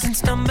cars and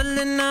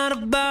stumbling out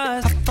of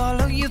bars. I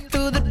follow you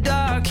through the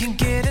dark, can't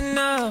get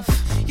enough.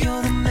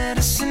 You're the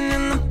medicine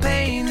and the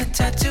pain, the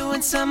tattoo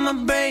inside my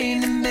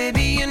brain. And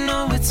baby, you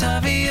know it's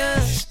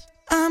obvious,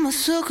 I'm a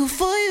sucker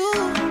for you.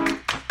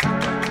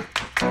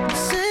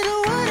 Say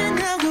the word and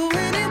I'll go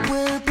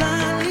anywhere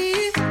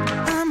blindly.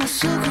 I'm a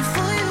sucker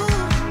for you.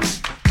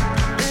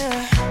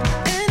 Yeah.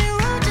 Any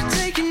road you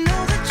take, you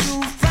know that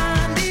you'll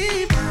find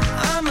me.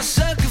 I'm a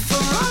sucker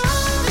for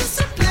all the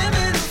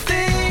subliminal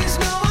things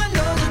no one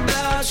knows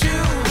about you.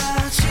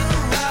 About you,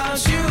 about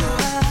you,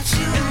 about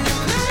you. And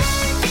you're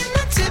making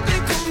the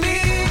typical me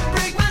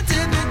break my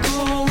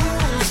typical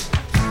rules.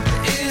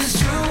 It's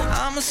true,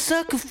 I'm a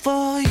sucker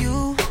for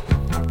you.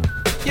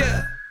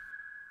 Yeah.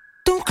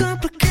 Don't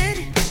complicate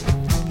it.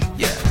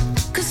 Yeah.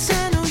 'Cause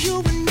I know you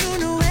and you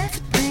know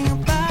everything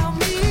about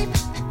me.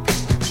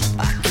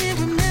 I can't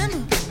remember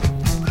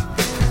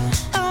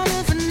all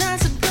of the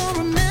nights I don't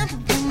remember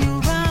when you're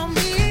around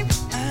me.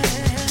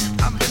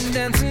 I've been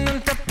dancing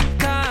on top of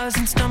cars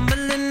and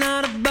stumbling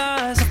out of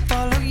bars. I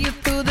follow you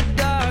through the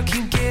dark,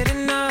 can't get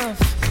enough.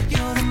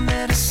 You're the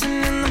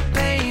medicine and the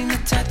pain, the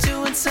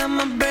tattoo inside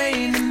my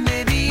brain. And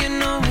baby, you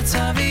know it's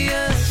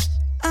obvious,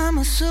 I'm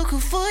a sucker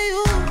for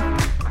you.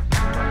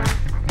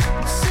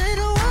 Say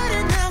the word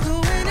and I'll go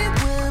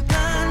anywhere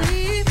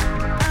blindly.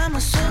 I'm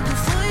a sucker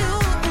for you.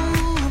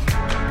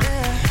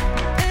 Yeah.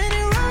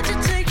 Any road you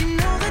take, you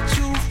know that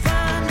you'll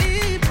find me.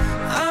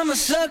 I'm a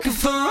sucker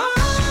for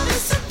all the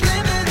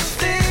subliminal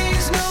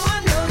things no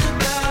one knows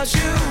about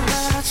you.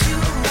 About you,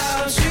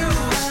 about you,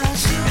 about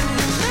you.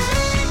 And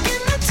you're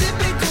making the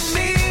typical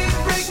me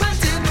break my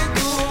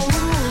typical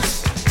rules.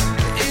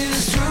 It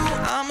is true,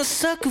 I'm a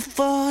sucker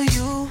for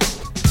you.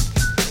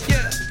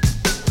 Yeah.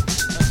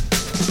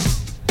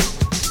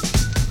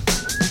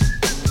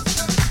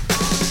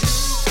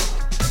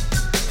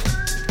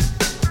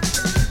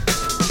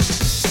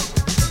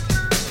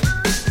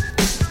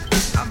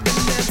 I've been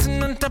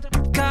dancing on top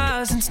of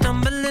cars and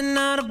stumbling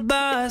out of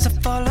bars. I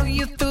follow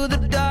you through the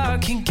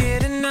dark, can't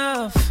get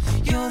enough.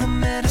 You're the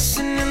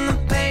medicine and the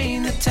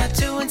pain, the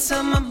tattoo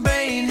inside my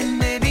brain. And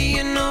baby,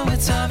 you know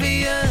it's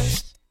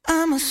obvious,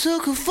 I'm a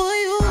sucker for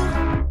you.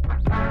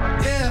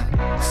 Yeah.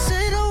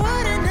 Say the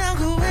word and I'll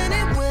go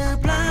anywhere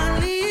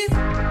blindly.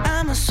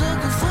 I'm a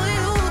sucker for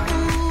you.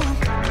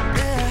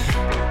 Yeah.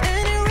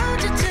 Any road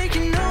you take,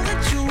 you know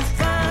that you'll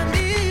find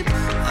me.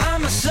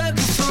 I'm a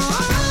sucker for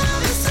all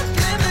the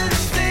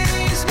subliminal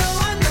things no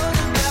one knows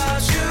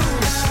about you.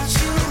 About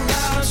you,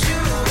 about you,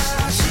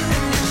 about you.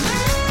 And you're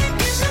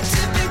making the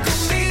typical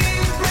me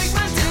break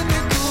my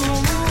typical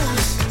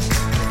rules.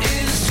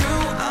 It is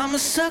true, I'm a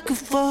sucker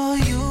for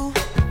you.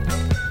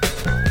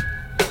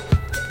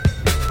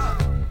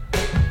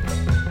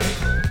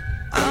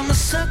 I'm a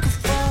sucker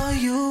for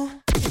you.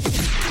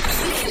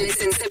 You can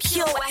listen to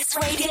Pure West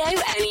Radio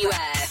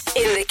anywhere.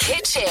 In the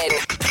kitchen,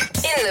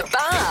 in the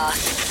bath,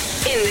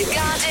 in the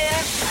garden,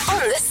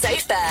 on the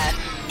sofa,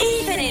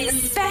 even in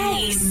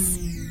space.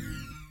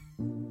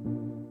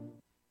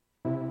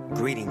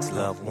 Greetings,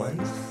 loved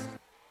ones.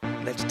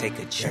 Let's take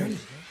a journey.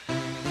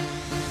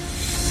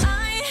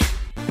 I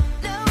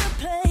know a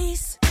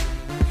place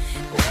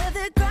where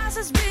the grass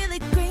is really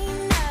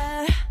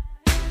greener.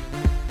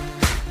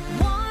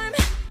 Warm,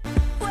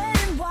 wet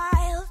and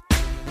wild.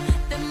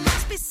 There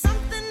must be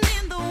something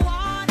in the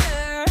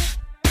water.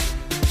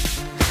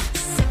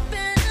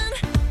 Sipping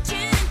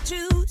gin and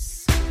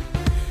juice,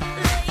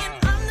 laying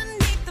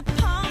underneath the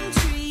palm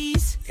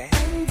trees.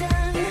 And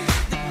then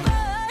the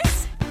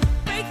birds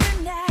break their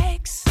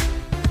necks,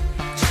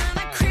 trying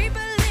to creep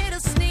a little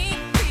sneak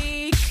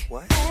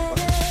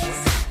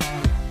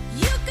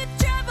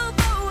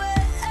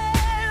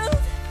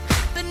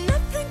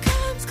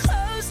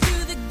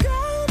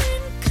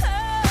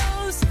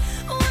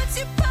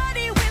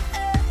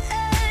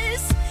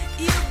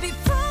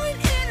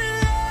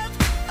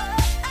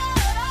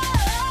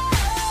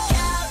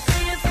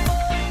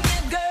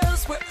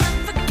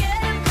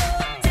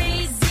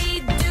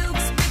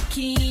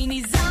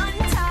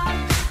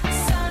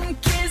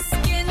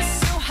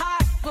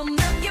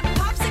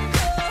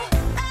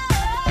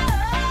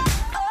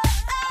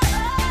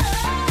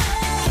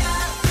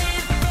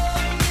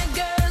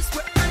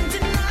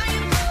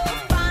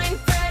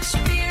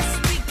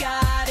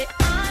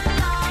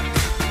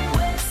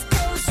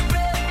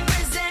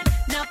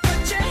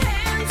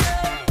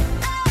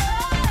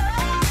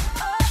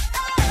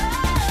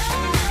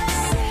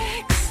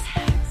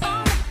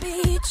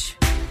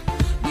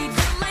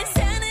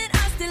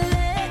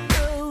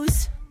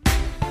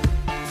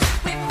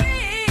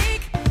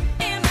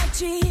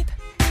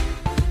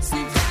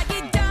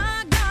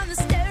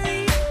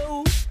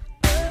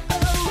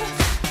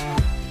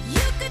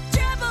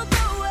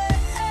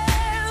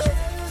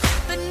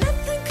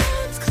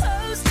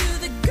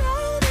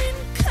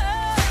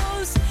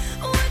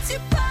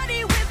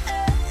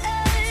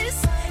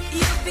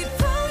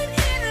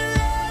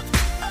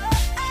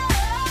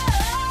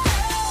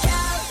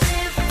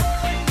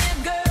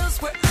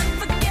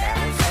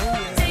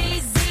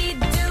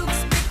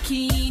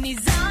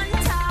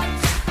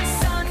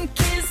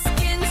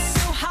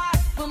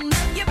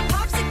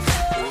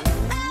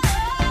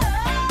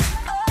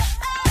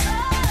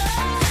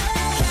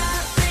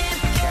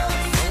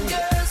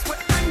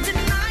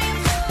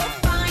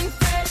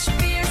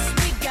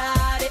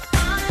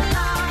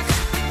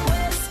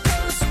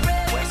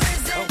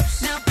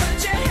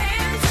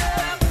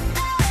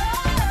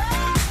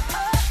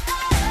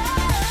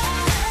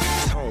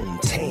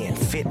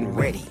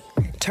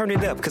turn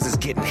it up, cause it's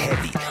getting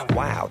heavy.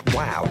 Wild,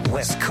 wild,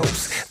 West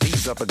Coast.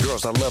 These are the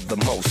girls I love the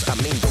most. I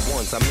mean the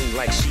ones, I mean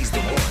like she's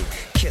the one.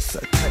 Kiss her,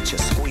 touch her,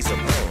 squeeze her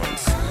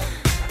bones.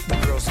 The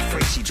girl's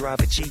afraid she drive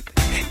a Jeep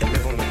and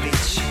live on the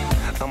beach.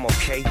 I'm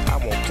okay, I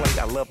won't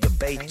play, I love the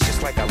bay,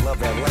 just like I love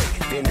LA,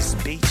 Venice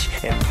Beach,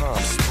 and Palm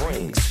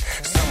Springs.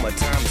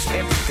 Summertime is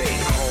everything,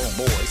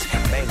 homeboys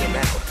banging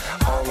out,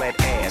 all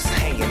that ass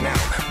hanging out.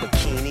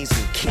 Bikinis,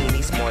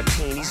 bikinis,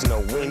 martinis,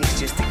 no weenies,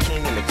 just the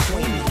king and the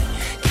queenie.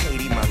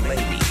 Katie, my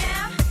lady,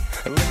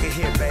 look at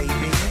here,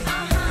 baby.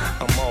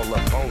 I'm all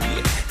up on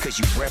you, cause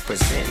you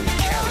representing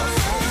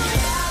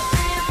California.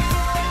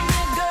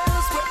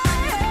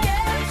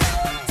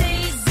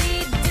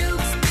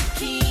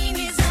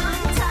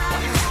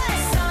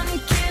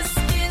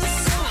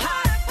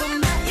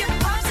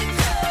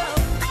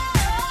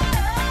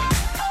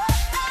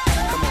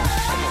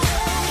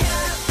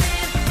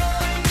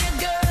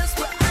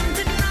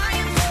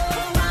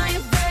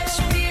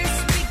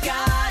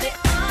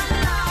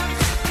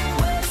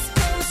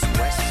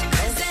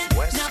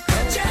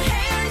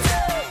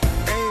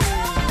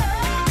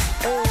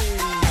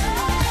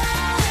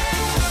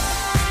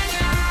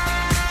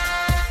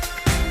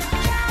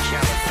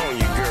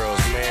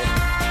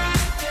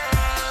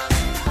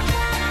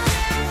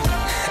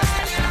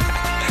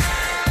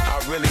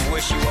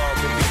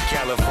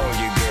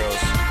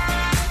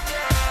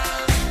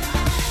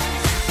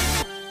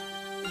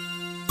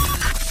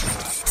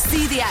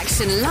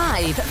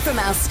 Live from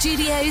our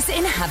studios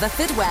in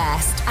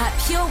Haverfordwest at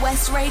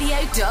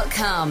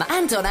purewestradio.com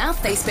and on our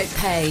Facebook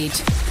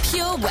page,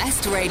 Pure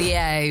West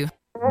Radio.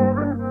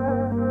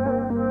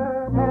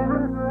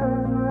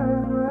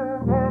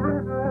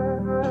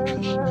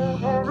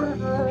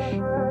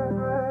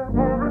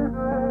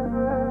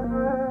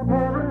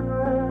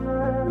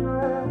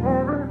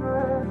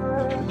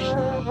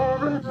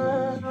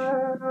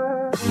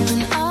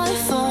 When I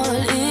fall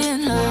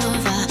in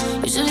love, I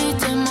usually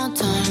take my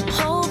time,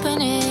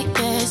 hoping it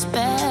gets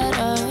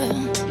better.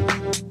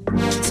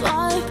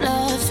 Swipe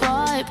left,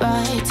 swipe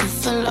right, to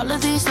fill all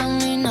of these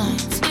lonely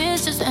nights.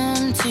 It's just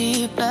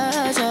empty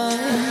pleasure.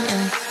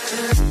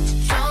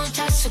 Don't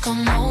text to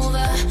come over,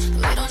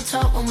 but we don't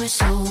talk when we're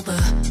sober.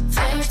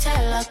 Fairy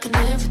tale I could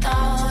live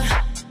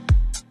without.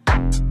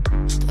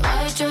 The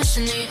white dress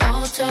in the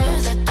altar,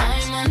 that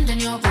diamond in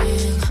your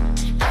ring,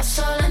 that's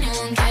all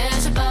anyone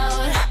cares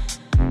about.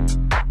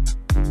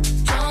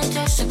 Don't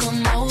text to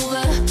come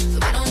over,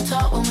 but we don't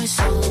talk when we're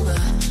sober.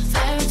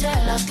 Fairy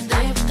tale I can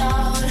live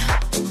without.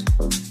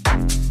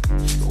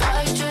 The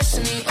white dress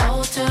in the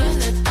altar,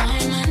 that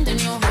diamond in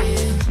your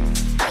ring,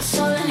 that's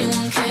all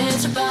anyone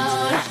cares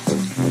about.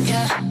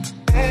 Yeah.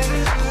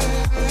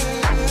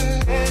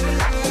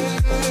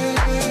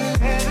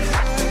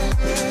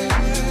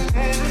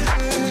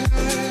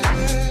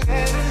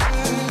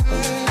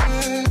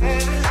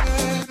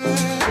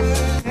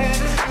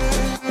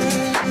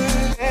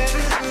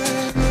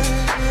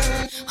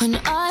 When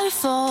I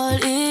fall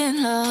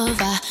in love,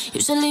 I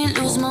usually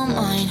lose my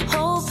mind,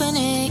 hoping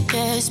it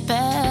gets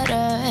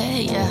better,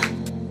 yeah.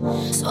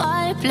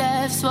 Swipe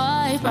left,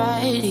 swipe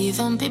right,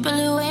 even people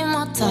who ain't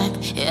my type,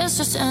 it's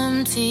just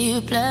empty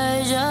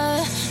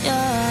pleasure,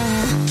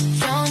 yeah.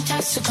 Don't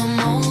text to come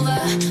over,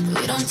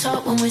 but we don't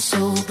talk when we're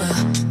sober.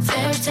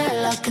 Fairy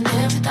tale I can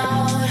live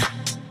without.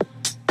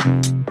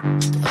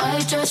 The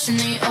white dress in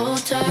the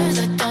altar,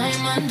 the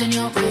diamond in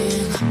your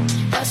ring,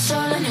 that's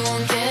all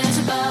anyone cares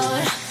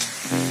about.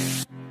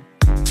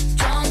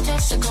 Don't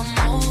text to come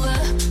over,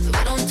 but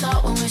we don't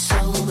talk when we're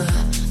sober.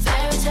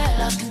 Fairy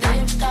tale I can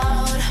live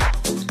without.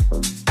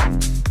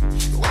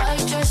 The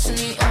white dress in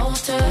the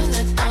altar,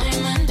 the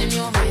diamond in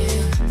your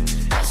ring,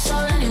 that's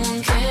all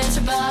anyone cares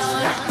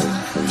about.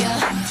 Yeah.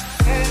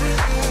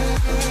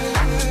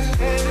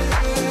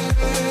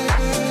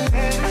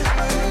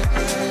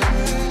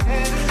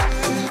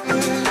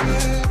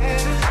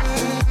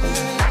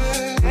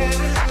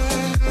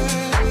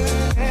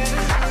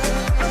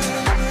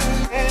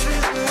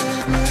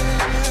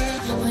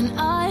 When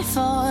I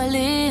fall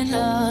in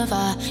love,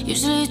 I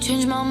usually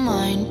change my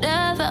mind,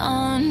 never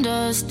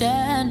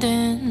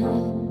understanding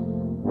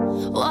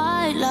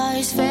white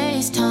lies,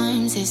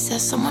 FaceTimes. Is there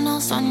someone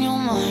else on your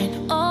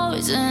mind?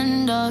 Always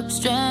end up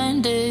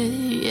stranded,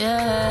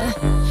 yeah.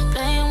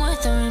 Playing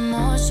with our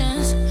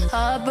emotions,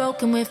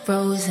 heartbroken, we're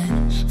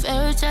frozen.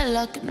 Fairy tale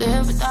I could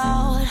live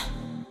without,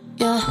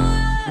 yeah.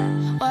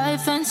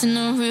 White fence and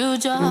a real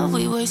job,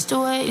 we waste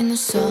away in the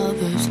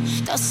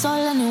suburbs. That's all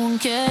anyone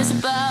cares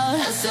about.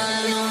 That's all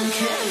anyone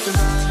cares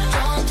about.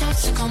 Don't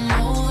text to come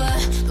over,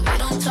 but we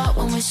don't talk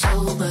when we're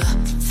sober.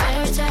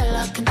 Fairy tale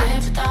I could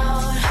live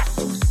without.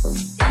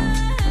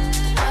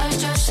 White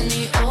dress in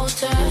the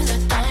altar,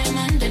 that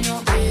diamond in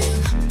your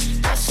ring,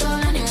 that's all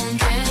anyone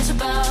cares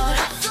about.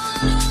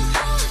 And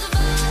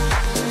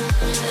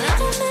I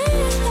don't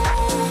need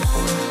love,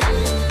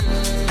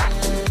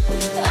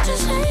 I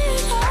just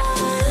need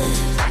love.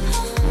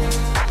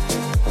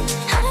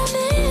 I don't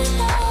need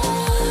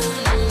love,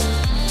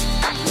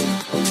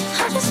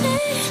 I just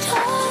need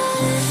love.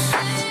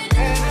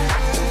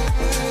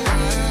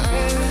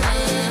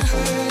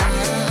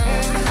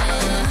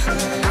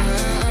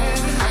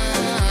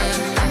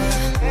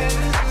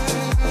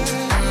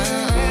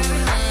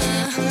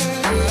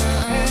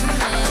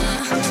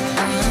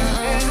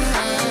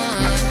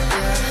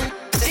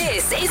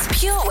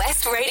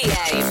 West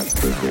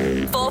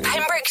Radio. For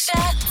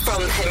Pembrokeshire,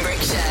 from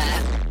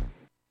Pembrokeshire.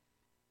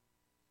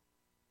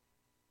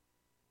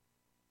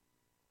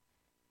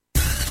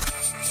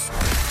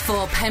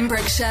 For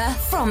Pembrokeshire,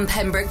 from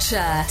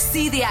Pembrokeshire.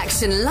 See the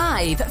action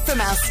live from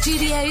our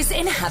studios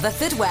in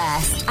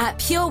Haverfordwest at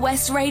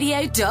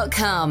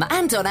purewestradio.com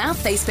and on our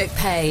Facebook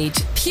page,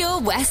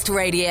 Pure West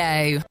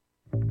Radio.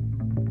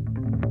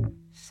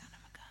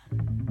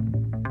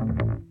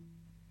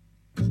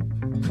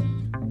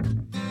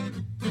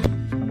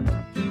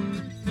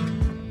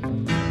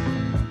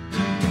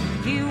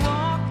 You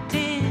walked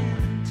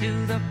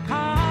into the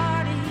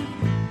party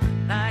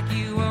like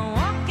you were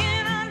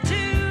walking onto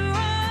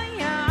a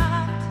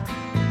yacht.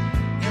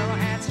 Your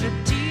hat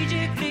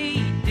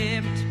strategically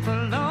dipped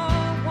below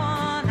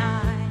one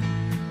eye.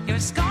 Your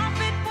scarf,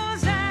 it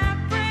was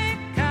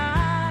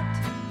apricot.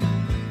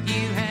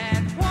 You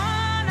had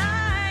one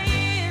eye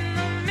in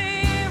the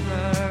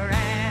mirror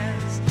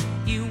as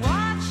you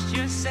watched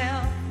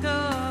yourself go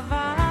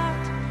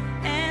out.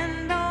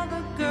 And all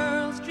the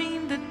girls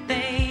dreamed that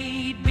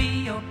they'd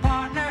be your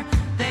partner.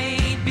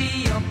 They'd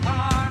be your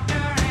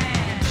partner.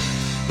 And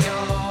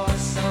you're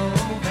so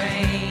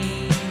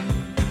vain.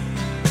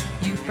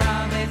 You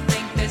probably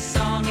think this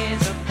song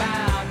is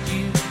about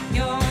you.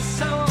 You're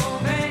so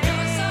vain.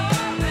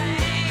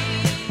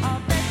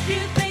 I'll bet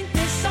you think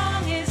this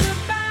song is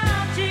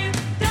about you.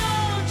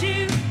 Don't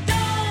you?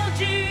 Don't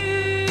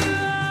you?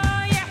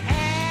 Oh, you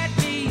had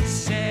me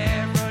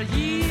several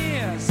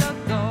years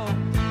ago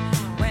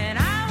when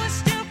I was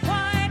still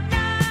quite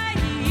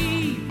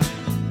naive.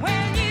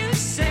 When you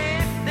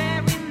said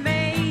that we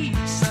made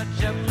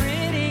such a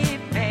pretty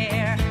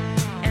pair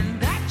and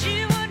that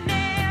you would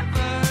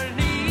never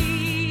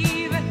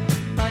leave.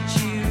 But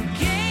you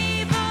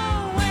gave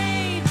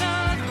away the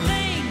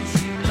things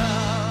you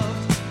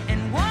loved,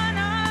 and one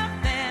of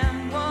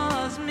them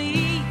was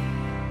me.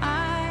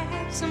 I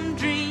had some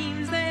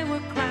dreams, they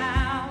were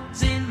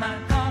clouds in my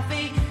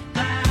coffee,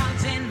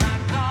 clouds in my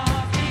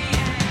coffee.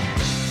 And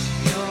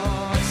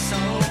you're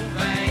so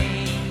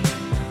vain.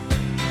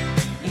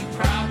 You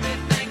probably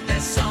think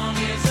this song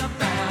is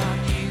about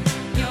you.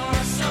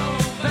 You're so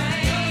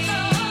vain.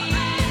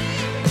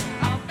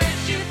 I'll bet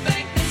you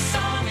think this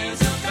song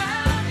is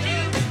about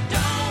you.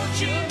 Don't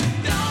you?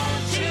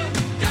 Don't you?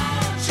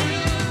 Don't you?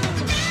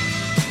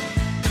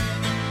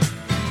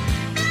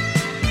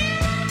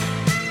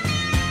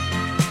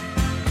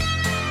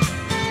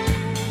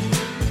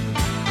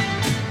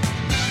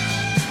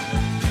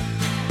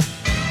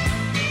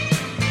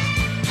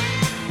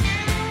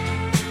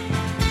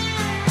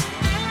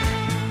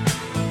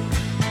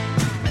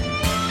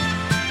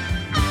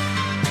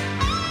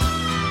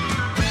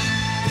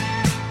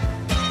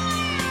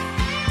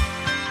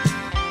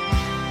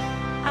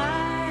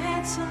 I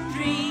had some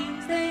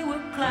dreams, they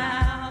were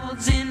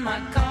clouds in my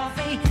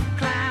coffee,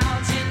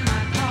 clouds in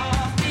my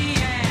coffee.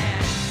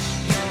 And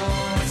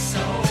you're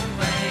so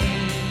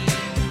vain.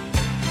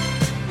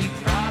 You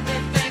probably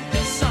think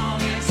this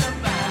song is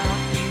about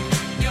you.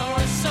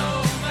 You're so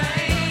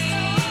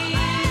vain.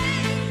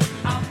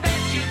 I'll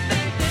bet you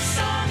think this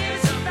song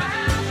is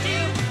about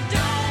you.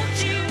 Don't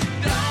you?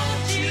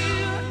 Don't you?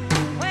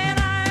 When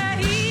I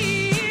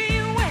hear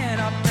you went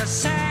up to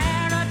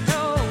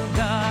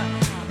Saratoga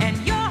and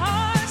your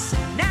horse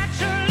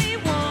naturally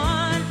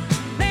won,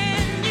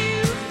 then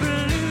you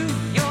flew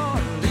your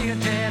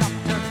Learjet up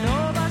to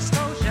Nova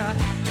Scotia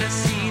to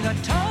see the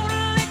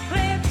total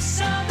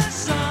eclipse of the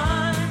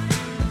sun.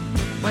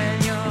 When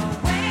you're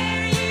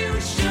where you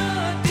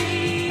should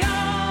be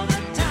all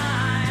the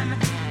time,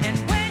 and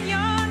when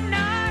you're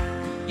not,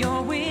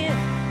 you're with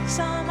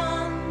some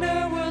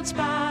underworld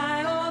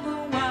spy or the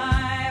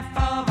wife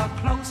of a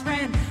close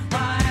friend,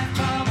 wife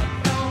of a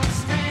close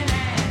friend.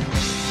 And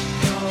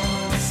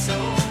you're so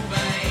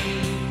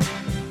vain.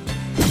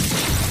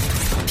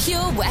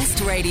 Pure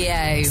West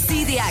Radio.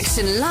 See the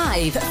action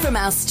live from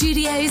our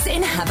studios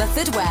in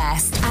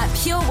Haverfordwest at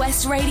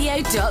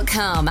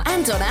purewestradio.com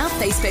and on our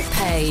Facebook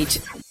page.